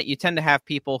the Senate, you tend to have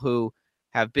people who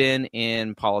have been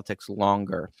in politics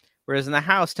longer, whereas in the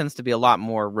House tends to be a lot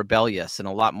more rebellious and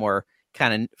a lot more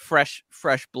kind of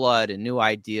fresh blood and new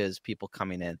ideas, people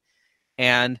coming in.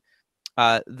 And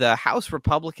the House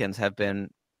Republicans have been,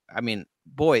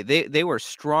 they were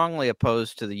strongly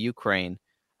opposed to the Ukraine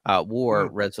war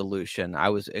resolution. I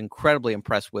was incredibly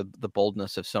impressed with the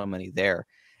boldness of so many there.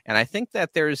 And I think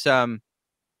that there's a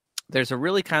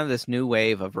really kind of this new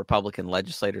wave of Republican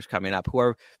legislators coming up who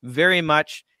are very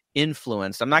much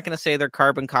influenced. I'm not going to say they're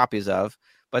carbon copies of,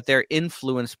 but they're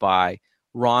influenced by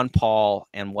Ron Paul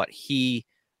and what he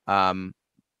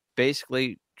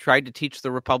basically tried to teach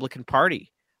the Republican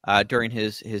Party during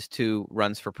his 2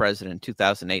 runs for president in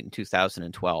 2008 and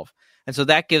 2012. And so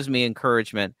that gives me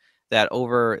encouragement that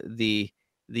over the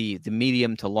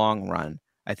medium to long run,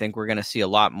 I think we're going to see a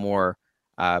lot more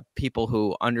people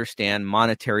who understand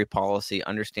monetary policy,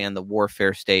 understand the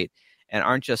warfare state, and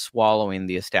aren't just swallowing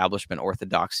the establishment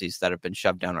orthodoxies that have been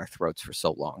shoved down our throats for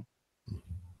so long.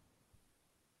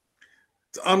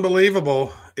 It's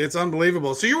unbelievable. It's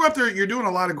unbelievable. So you're up there, you're doing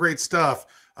a lot of great stuff.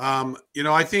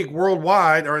 I think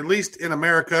worldwide, or at least in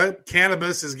America,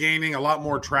 cannabis is gaining a lot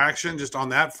more traction just on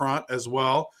that front as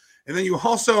well. And then you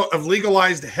also have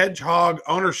legalized hedgehog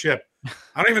ownership.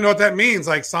 I don't even know what that means.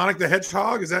 Like Sonic the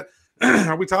Hedgehog? Is that,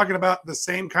 are we talking about the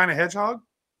same kind of hedgehog?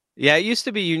 Yeah, it used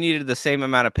to be you needed the same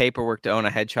amount of paperwork to own a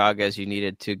hedgehog as you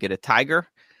needed to get a tiger.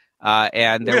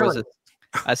 And there was Really?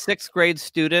 a sixth grade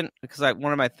student, because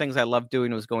one of my things I loved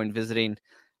doing was going visiting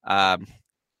a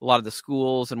lot of the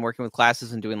schools and working with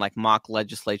classes and doing like mock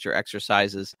legislature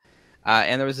exercises.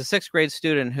 And there was a sixth grade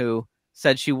student who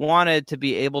said she wanted to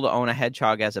be able to own a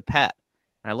hedgehog as a pet.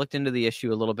 And I looked into the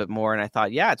issue a little bit more, and I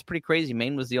thought, yeah, it's pretty crazy.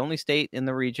 Maine was the only state in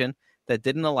the region that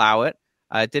didn't allow it.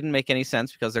 It didn't make any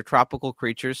sense because they're tropical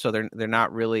creatures, so they're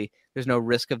not really, there's no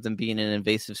risk of them being an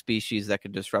invasive species that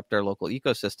could disrupt our local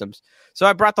ecosystems. So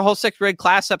I brought the whole sixth grade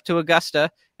class up to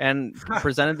Augusta and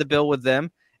presented the bill with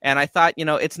them. And I thought,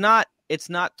 it's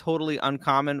not totally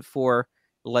uncommon for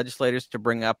legislators to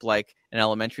bring up like an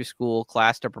elementary school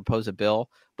class to propose a bill,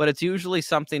 but it's usually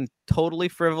something totally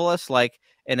frivolous, like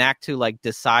an act to like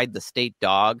decide the state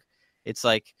dog. It's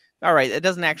like, all right, it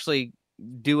doesn't actually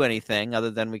do anything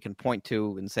other than we can point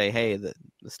to and say, hey, the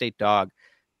state dog.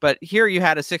 But here you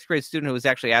had a sixth grade student who was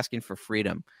actually asking for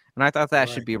freedom, and I thought that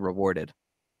should be rewarded.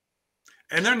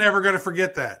 And they're never going to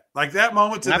forget that. Like that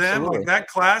moment to them, like that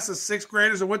class of sixth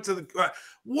graders that went to the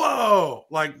whoa,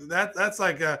 like that's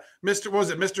like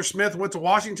Mr. Smith went to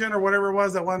Washington or whatever it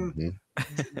was, that one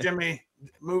Jimmy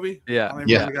movie. Yeah.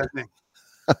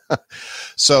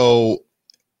 So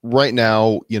right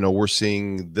now, we're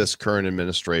seeing this current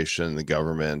administration, the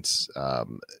government,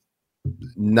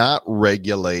 not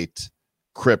regulate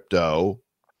crypto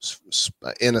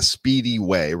in a speedy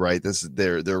way, right?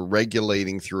 They're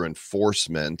regulating through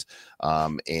enforcement,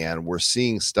 and we're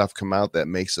seeing stuff come out that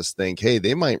makes us think, hey,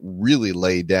 they might really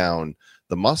lay down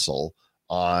the muscle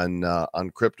on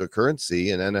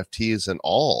cryptocurrency and NFTs and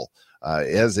all.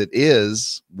 As it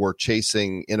is, we're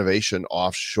chasing innovation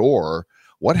offshore.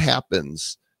 What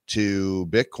happens to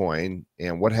Bitcoin,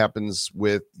 and what happens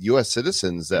with U.S.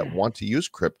 citizens that want to use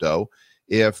crypto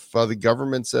if the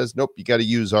government says, nope, you got to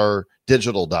use our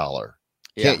digital dollar?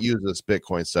 Can't use this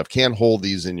Bitcoin stuff. Can't hold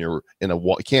these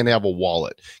can't have a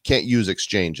wallet. Can't use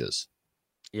exchanges.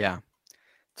 Yeah.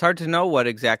 It's hard to know what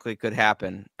exactly could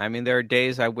happen. I mean, there are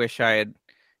days I wish I had,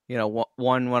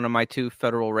 won one of my 2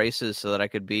 federal races so that I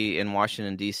could be in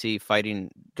Washington, D.C.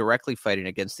 directly fighting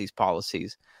against these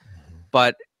policies.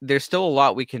 But there's still a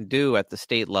lot we can do at the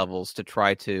state levels to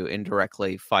try to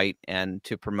indirectly fight and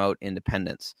to promote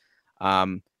independence.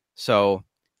 So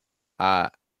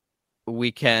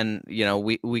we can,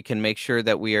 we can make sure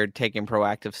that we are taking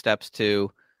proactive steps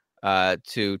to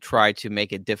try to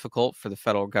make it difficult for the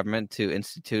federal government to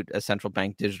institute a central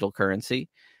bank digital currency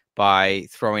by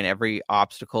throwing every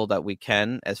obstacle that we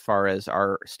can as far as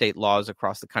our state laws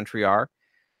across the country are.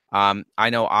 I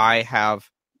know I have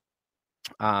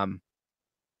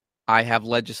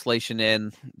legislation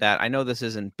in that, I know this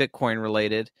isn't Bitcoin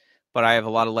related, but I have a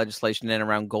lot of legislation in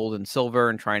around gold and silver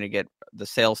and trying to get the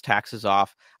sales taxes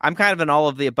off. I'm kind of an all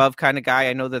of the above kind of guy.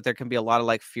 I know that there can be a lot of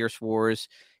like fierce wars,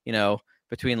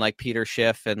 between like Peter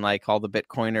Schiff and like all the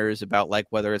Bitcoiners about like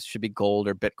whether it should be gold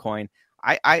or Bitcoin.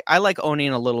 I like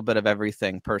owning a little bit of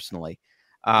everything personally.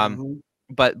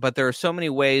 But there are so many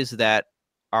ways that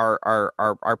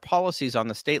our policies on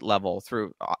the state level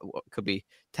through could be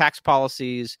tax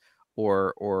policies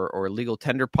or legal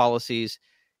tender policies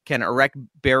can erect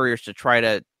barriers to try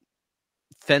to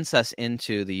fence us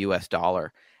into the U.S.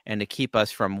 dollar and to keep us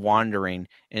from wandering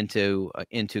into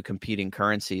competing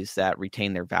currencies that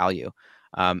retain their value.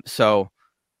 So,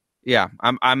 yeah,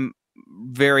 I'm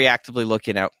very actively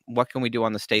looking at what can we do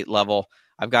on the state level.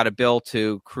 I've got a bill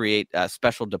to create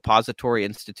special depository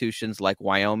institutions like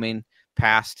Wyoming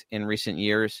passed in recent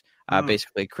years,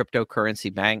 basically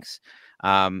cryptocurrency banks.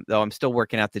 Though I'm still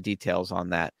working out the details on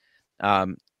that.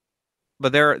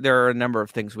 But there are a number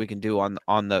of things we can do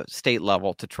on the state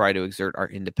level to try to exert our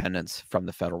independence from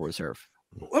the Federal Reserve.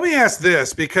 Let me ask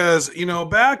this, because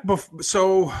back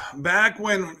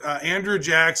when Andrew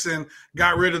Jackson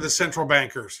got rid of the central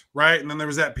bankers, right, and then there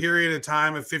was that period of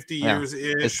time of 50 years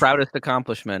ish. His proudest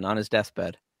accomplishment on his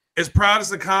deathbed. His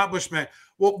proudest accomplishment.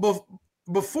 Well,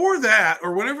 before that,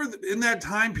 or whenever in that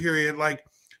time period, like,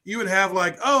 you would have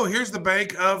like, oh, here's the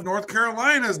Bank of North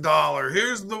Carolina's dollar.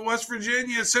 Here's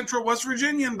the Central West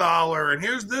Virginian dollar. And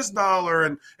here's this dollar.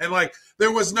 And like,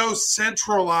 there was no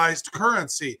centralized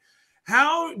currency.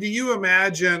 How do you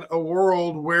imagine a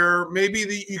world where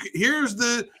maybe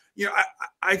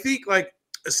I think like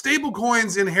stable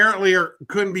coins inherently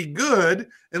couldn't be good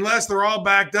unless they're all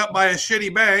backed up by a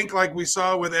shitty bank, like we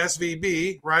saw with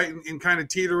SVB, right? And kind of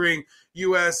teetering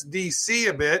USDC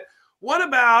a bit. What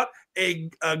about a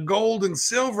gold and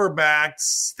silver backed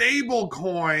stable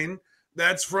coin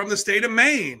that's from the state of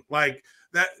Maine? Like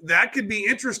that could be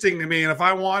interesting to me. And if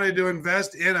I wanted to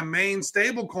invest in a Maine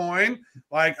stable coin,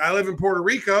 like I live in Puerto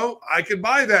Rico, I could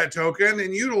buy that token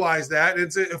and utilize that.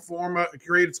 It's a form of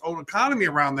create its own economy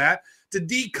around that to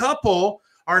decouple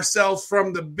ourselves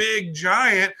from the big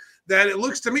giant that it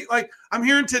looks to me like I'm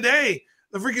hearing today.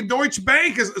 The freaking Deutsche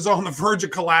Bank is on the verge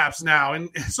of collapse now. And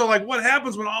so, like, what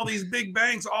happens when all these big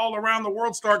banks all around the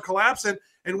world start collapsing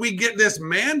and we get this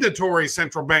mandatory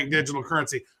central bank digital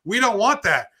currency? We don't want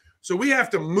that. So we have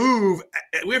to move.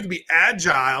 We have to be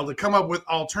agile to come up with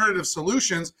alternative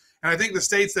solutions. And I think the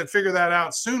states that figure that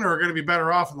out sooner are going to be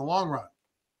better off in the long run.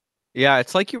 Yeah,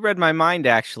 it's like you read my mind,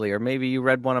 actually, or maybe you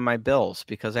read one of my bills,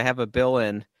 because I have a bill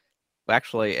in.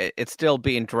 Actually, it's still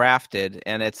being drafted,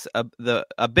 and it's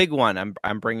a big one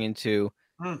I'm bringing to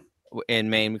in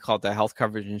Maine. We call it the Health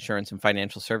Coverage Insurance and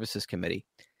Financial Services Committee.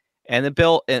 And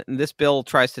this bill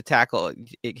tries to tackle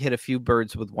it, hit a few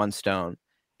birds with one stone.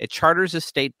 It charters a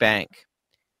state bank.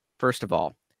 First of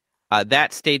all,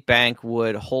 that state bank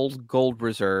would hold gold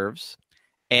reserves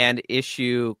and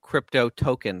issue crypto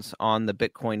tokens on the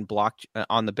Bitcoin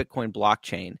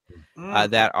blockchain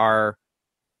that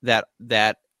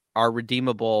are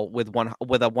redeemable with a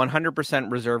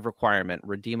 100% reserve requirement,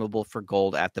 redeemable for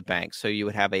gold at the bank. So you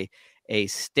would have a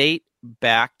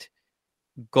state-backed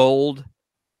gold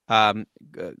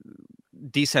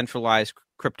decentralized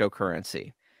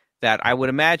cryptocurrency that I would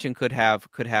imagine could have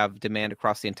demand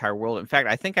across the entire world. In fact,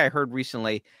 I think I heard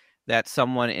recently that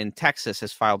someone in Texas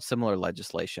has filed similar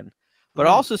legislation. But it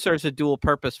also serves a dual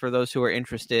purpose for those who are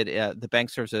interested. The bank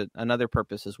serves another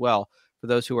purpose as well for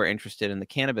those who are interested in the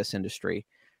cannabis industry,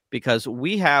 because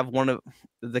we have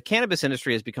the cannabis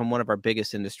industry has become one of our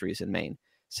biggest industries in Maine,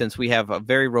 since we have a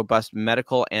very robust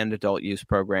medical and adult use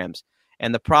programs.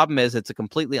 And the problem is it's a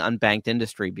completely unbanked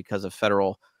industry because of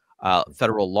federal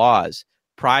laws.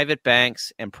 Private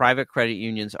banks and private credit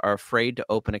unions are afraid to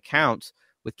open accounts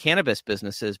with cannabis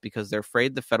businesses because they're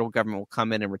afraid the federal government will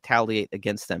come in and retaliate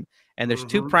against them. And there's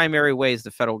two primary ways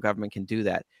the federal government can do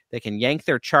that. They can yank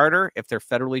their charter if they're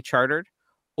federally chartered,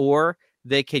 or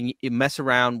they can mess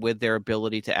around with their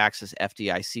ability to access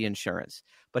FDIC insurance.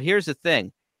 But here's the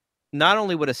thing. Not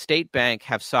only would a state bank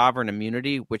have sovereign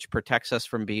immunity, which protects us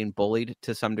from being bullied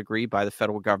to some degree by the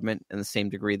federal government in the same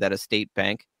degree that a state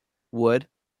bank would,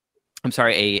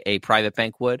 a private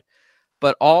bank would,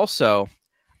 but also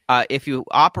if you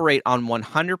operate on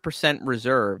 100%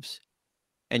 reserves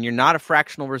and you're not a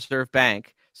fractional reserve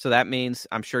bank, so that means,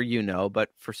 I'm sure you know, but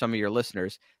for some of your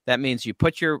listeners, that means you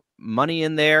put your money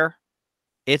in there,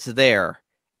 it's there,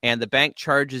 and the bank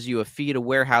charges you a fee to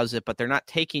warehouse it, but they're not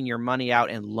taking your money out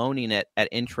and loaning it at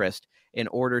interest in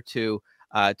order to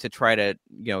try to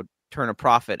turn a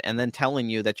profit and then telling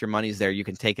you that your money's there, you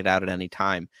can take it out at any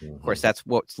time. Of course, that's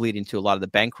what's leading to a lot of the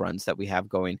bank runs that we have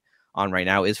going on right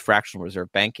now is fractional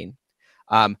reserve banking.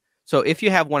 So if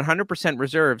you have 100%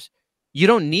 reserves, you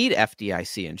don't need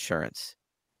FDIC insurance,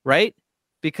 right?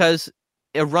 Because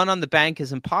a run on the bank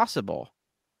is impossible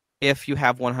if you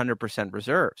have 100%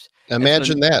 reserves.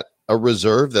 Imagine that, a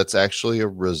reserve that's actually a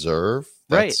reserve.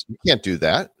 Right. You can't do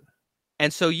that.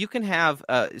 And so you can have,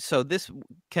 so this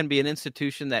can be an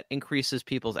institution that increases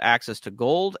people's access to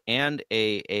gold, and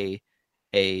a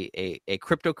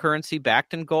cryptocurrency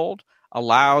backed in gold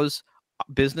allows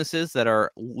businesses that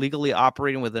are legally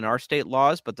operating within our state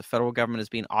laws, but the federal government is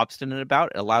being obstinate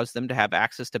about. It allows them to have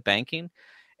access to banking,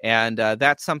 and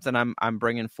that's something I'm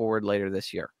bringing forward later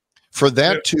this year. For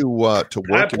that to work,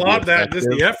 I applaud that. Just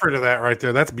the effort of that right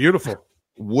there. That's beautiful.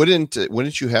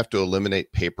 Wouldn't you have to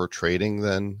eliminate paper trading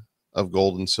then of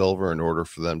gold and silver in order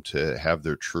for them to have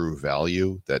their true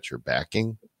value that you're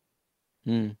backing?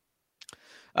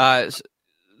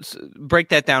 Break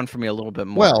that down for me a little bit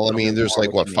more. Well, I mean, there's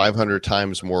 500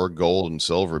 times more gold and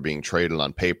silver being traded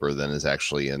on paper than is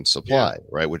actually in supply,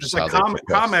 right? Which is like how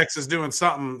COMEX is doing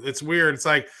something. It's weird. It's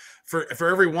like for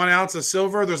every 1 ounce of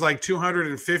silver, there's like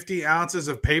 250 ounces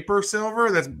of paper silver.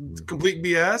 That's complete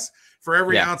BS. For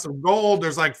every ounce of gold,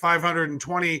 there's like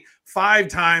 525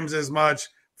 times as much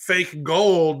fake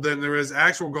gold than there is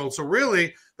actual gold. So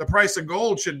really, the price of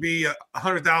gold should be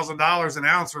 $100,000 an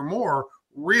ounce or more.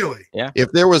 Really? Yeah.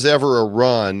 If there was ever a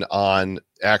run on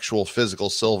actual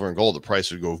physical silver and gold, the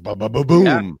price would go boom.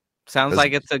 Yeah. Sounds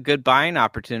like it's a good buying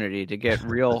opportunity to get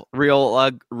real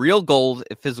gold,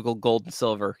 physical gold and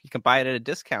silver. You can buy it at a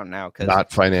discount now. Not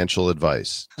financial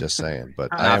advice, just saying.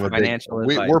 But I am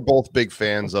we're both big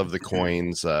fans of the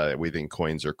coins. We think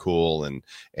coins are cool,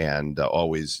 and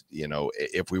always,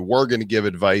 if we were going to give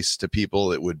advice to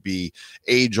people, it would be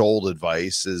age-old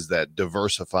advice: is that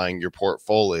diversifying your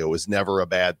portfolio is never a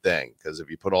bad thing, because if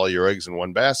you put all your eggs in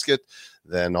one basket,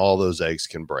 then all those eggs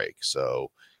can break.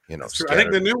 So. I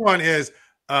think the new one is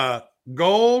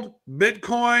gold,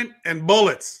 Bitcoin, and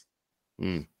bullets.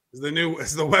 Is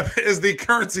the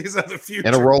currencies of the future.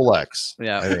 And a Rolex.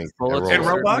 Yeah, I think bullets and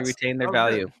Robux retain their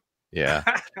value. Yeah.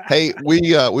 Hey,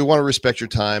 we want to respect your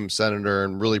time, Senator,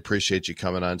 and really appreciate you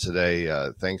coming on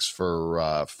today. Thanks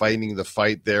for fighting the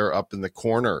fight there up in the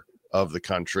corner of the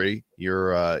country.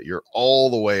 You're all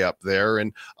the way up there,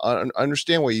 and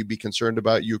understand why you'd be concerned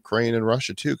about Ukraine and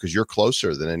Russia too, because you're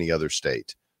closer than any other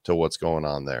state to what's going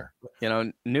on there.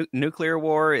 Nuclear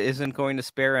war isn't going to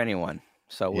spare anyone.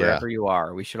 So wherever you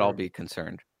are, we should all be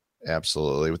concerned.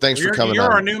 Absolutely. Well, thanks for coming on.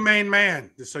 You're our new main man,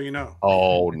 just so you know.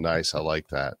 Oh, nice. I like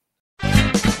that.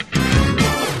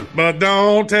 But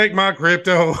don't take my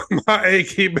crypto, my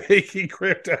achy bakey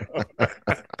crypto.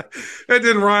 It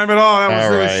didn't rhyme at all. That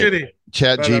was really shitty.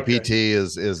 Chat GPT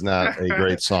is not a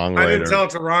great songwriter. I didn't tell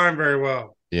it to rhyme very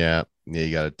well. Yeah,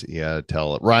 you gotta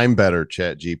tell it. Rhyme better,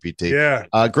 Chat GPT. Yeah.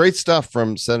 Great stuff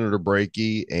from Senator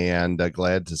Brakey, and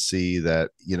glad to see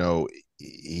that,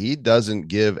 he doesn't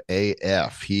give a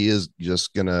F. He is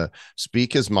just gonna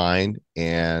speak his mind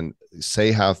and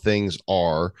say how things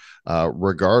are,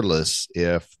 regardless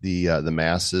if the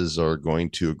masses are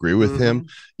going to agree with him.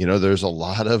 There's a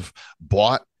lot of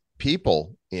bought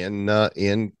people in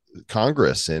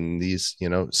Congress, in these,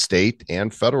 state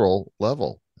and federal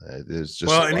level. There's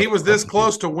just and he was this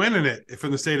close to winning it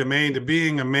from the state of Maine, to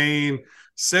being a Maine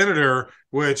senator,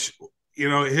 which,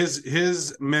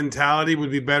 his mentality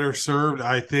would be better served,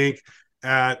 I think,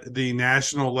 at the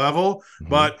national level.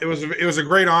 But it was a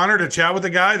great honor to chat with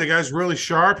the guy. The guy's really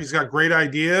sharp. He's got great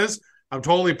ideas. I'm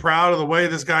totally proud of the way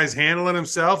this guy's handling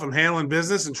himself and handling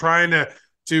business and trying to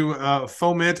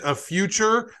foment a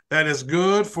future that is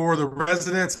good for the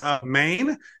residents of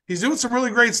Maine. He's doing some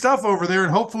really great stuff over there,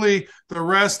 and hopefully the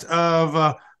rest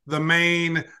of the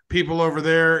Maine people over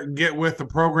there get with the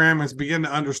program and begin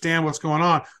to understand what's going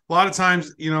on. A lot of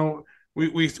times,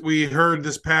 we heard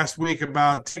this past week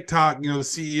about TikTok. The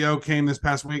CEO came this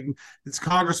past week, and it's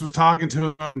Congress was talking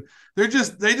to him. They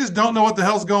just don't know what the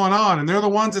hell's going on, and they're the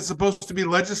ones that's supposed to be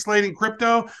legislating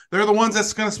crypto. They're the ones that's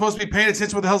supposed to be paying attention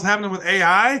to what the hell's happening with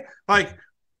AI. Like,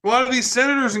 a lot of these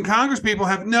senators and Congress people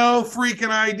have no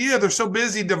freaking idea. They're so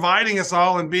busy dividing us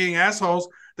all and being assholes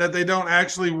that they don't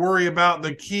actually worry about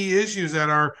the key issues that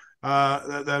are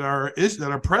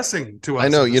pressing to us. I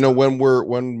know, when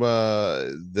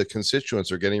the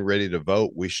constituents are getting ready to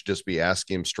vote, we should just be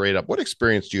asking them straight up, what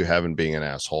experience do you have in being an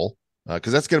asshole?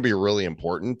 Because that's going to be really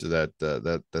important.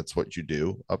 That's what you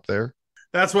do up there.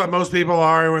 That's what most people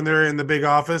are when they're in the big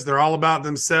office. They're all about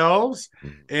themselves.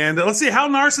 And let's see, how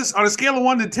narcissistic, on a scale of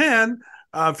 1 to 10,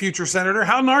 future senator,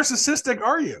 how narcissistic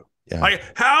are you? Yeah. Like,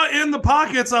 how in the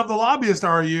pockets of the lobbyist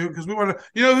are you? Because we want to,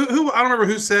 who I don't remember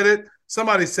who said it.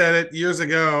 Somebody said it years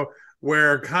ago,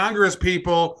 where Congress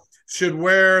people should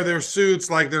wear their suits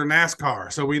like they're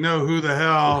NASCAR, so we know who the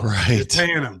hell is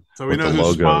paying them. So we know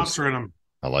who's sponsoring them.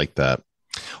 I like that.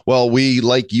 Well, we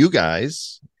like you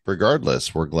guys.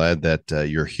 Regardless, we're glad that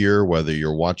you're here, whether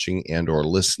you're watching and or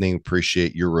listening.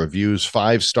 Appreciate your reviews.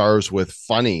 5 stars with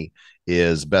funny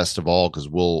is best of all, because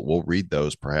we'll read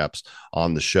those perhaps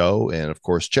on the show. And of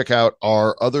course, check out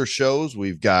our other shows.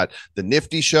 We've got the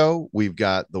Nifty Show, we've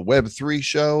got the Web3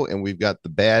 Show, and we've got the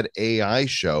Bad AI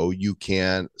Show. You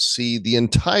can see the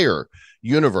entire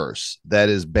universe that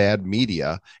is Bad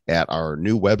Media at our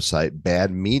new website,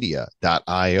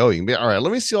 badmedia.io. You can be, all right,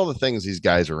 let me see all the things these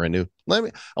guys are into. I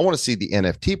want to see the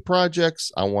NFT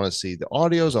projects. I want to see the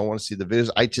audios. I want to see the videos.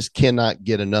 I just cannot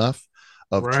get enough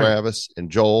of Travis and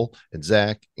Joel and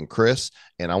Zach and Chris.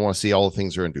 And I want to see all the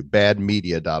things they're into.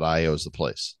 Badmedia.io is the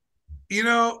place.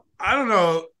 I don't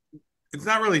know. It's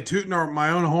not really tooting my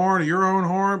own horn or your own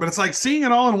horn, but it's like seeing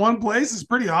it all in one place is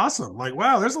pretty awesome. Like,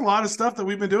 wow, there's a lot of stuff that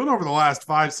we've been doing over the last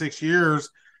 5-6 years.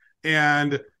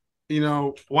 And,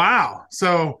 wow.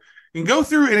 So you can go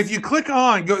through, and if you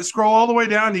scroll all the way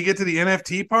down, you get to the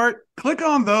NFT part, click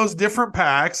on those different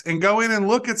packs and go in and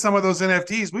look at some of those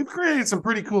NFTs. We've created some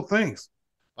pretty cool things.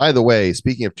 By the way,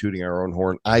 speaking of tooting our own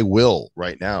horn, I will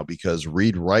right now, because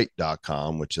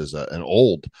readwrite.com, which is an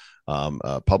old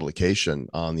publication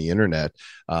on the internet.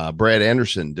 Brad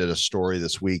Anderson did a story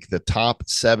this week, the top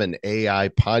 7 AI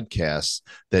podcasts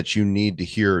that you need to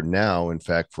hear now. In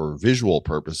fact, for visual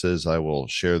purposes, I will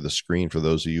share the screen for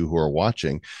those of you who are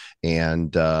watching.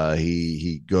 And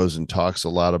he goes and talks a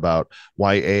lot about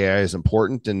why AI is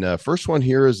important. And first one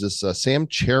here is this Sam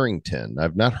Charrington.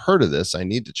 I've not heard of this. I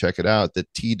need to check it out. The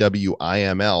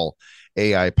TWIML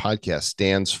AI podcast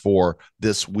stands for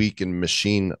This Week in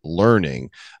Machine Learning.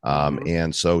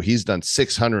 And so he's done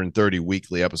 630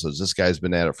 weekly episodes. This guy's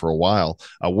been at it for a while.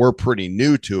 We're pretty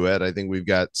new to it. I think we've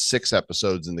got 6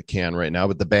 episodes in the can right now,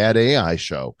 but the Bad AI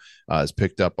Show is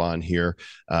picked up on here.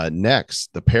 Next,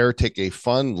 the pair take a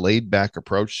fun, laid-back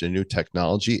approach to new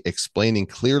technology, explaining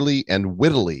clearly and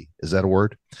wittily, is that a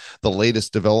word? The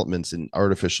latest developments in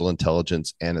artificial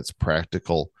intelligence and its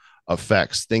practical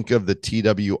effects. Think of the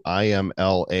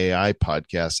TWIML AI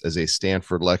podcast as a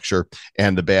Stanford lecture,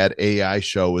 and the Bad AI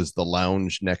Show is the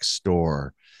lounge next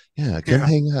door. Yeah, come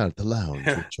hang out at the lounge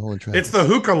with Joel and Travis. It's the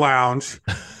hookah lounge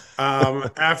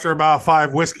after about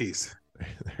 5 whiskeys.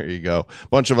 There you go. A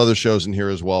bunch of other shows in here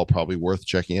as well, probably worth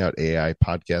checking out. AI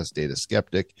Podcast, Data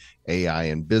Skeptic, AI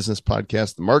and Business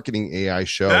Podcast, the Marketing AI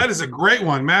Show. That is a great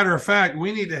one. Matter of fact,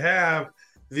 we need to have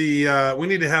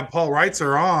Paul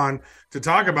Reitzer on to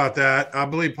talk about that. I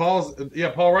believe Paul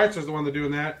Reitzer is the one that's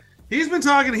doing that. He's been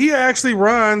talking. He actually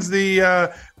runs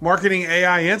the Marketing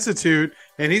AI Institute,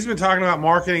 and he's been talking about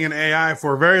marketing and AI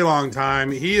for a very long time.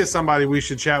 He is somebody we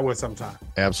should chat with sometime.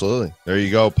 Absolutely. There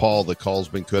you go, Paul. The call's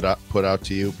been put out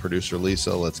to you, producer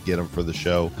Lisa. Let's get him for the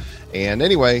show. And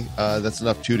anyway, that's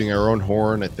enough tooting our own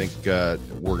horn. I think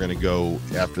we're going to go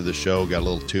after the show. Got a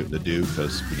little tooting to do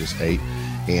because we just hate.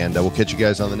 And we'll catch you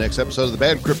guys on the next episode of the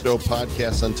Bad Crypto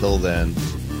Podcast. Until then,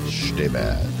 stay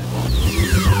bad.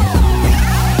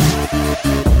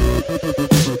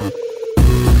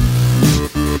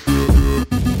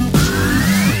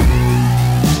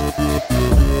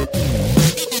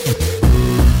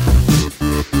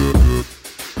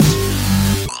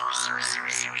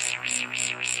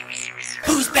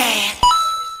 Who's bad?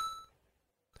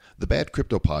 The Bad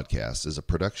Crypto Podcast is a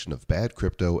production of Bad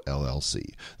Crypto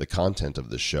LLC. The content of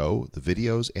the show, the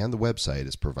videos, and the website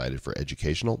is provided for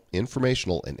educational,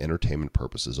 informational, and entertainment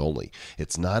purposes only.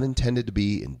 It's not intended to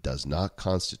be and does not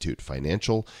constitute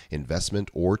financial, investment,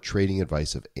 or trading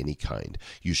advice of any kind.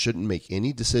 You shouldn't make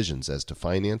any decisions as to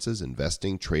finances,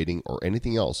 investing, trading, or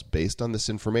anything else based on this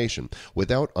information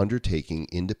without undertaking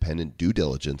independent due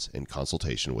diligence and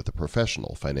consultation with a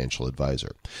professional financial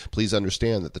advisor. Please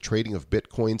understand that the trading of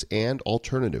Bitcoins and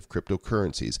alternative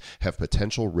cryptocurrencies have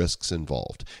potential risks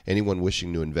involved. Anyone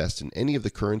wishing to invest in any of the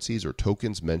currencies or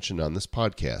tokens mentioned on this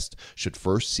podcast should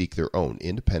first seek their own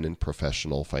independent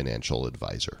professional financial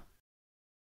advisor.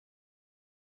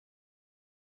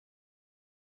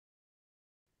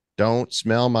 Don't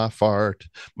smell my fart,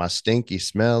 my stinky,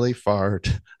 smelly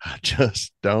fart. I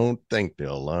just don't think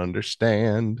they'll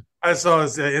understand. I saw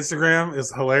his Instagram.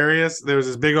 It's hilarious. There was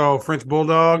this big old French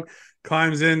bulldog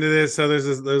climbs into this. So there's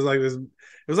like this. It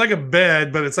was like a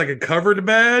bed, but it's like a covered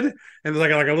bed, and there's like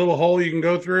a little hole you can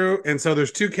go through. And so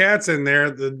there's 2 cats in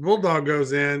there. The bulldog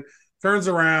goes in, turns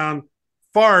around,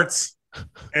 farts,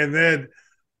 and then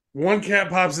one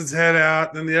cat pops its head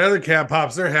out. Then the other cat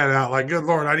pops their head out. Like, good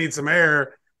Lord, I need some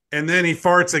air. And then he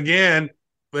farts again.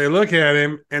 They look at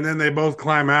him, and then they both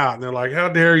climb out, and they're like, "How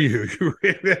dare you!"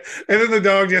 And then the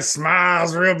dog just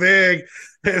smiles real big,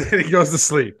 and then he goes to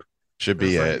sleep.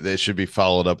 They should be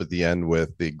followed up at the end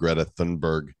with the Greta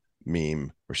Thunberg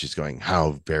meme where she's going,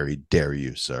 "How very dare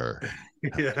you, sir?"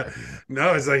 Yeah,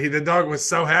 no, it's like the dog was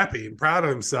so happy and proud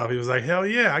of himself. He was like, "Hell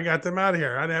yeah, I got them out of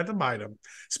here. I didn't have to bite them."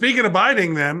 Speaking of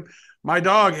biting them, my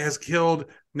dog has killed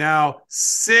now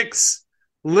 6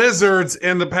 lizards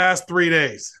in the past 3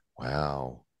 days.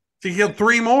 She killed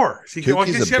 3 more. She killed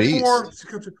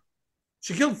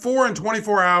 4 in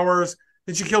 24 hours.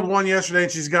 And she killed 1 yesterday,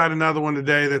 and she's got another one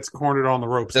today that's cornered on the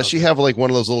ropes. Does she have like one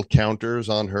of those little counters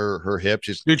on her hip?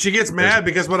 Dude, she gets mad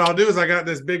because what I'll do is I got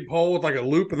this big pole with like a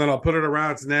loop, and then I'll put it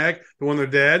around its neck when they're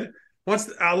dead.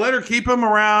 I'll let her keep them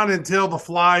around until the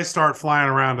flies start flying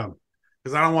around them,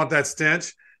 because I don't want that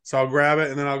stench. So I'll grab it,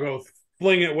 and then I'll go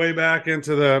fling it way back in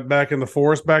the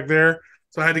forest back there.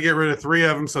 So I had to get rid of 3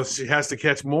 of them, so she has to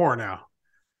catch more now.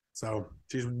 So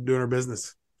she's doing her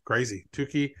business. Crazy.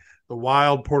 Tukey, the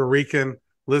wild Puerto Rican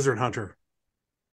lizard hunter.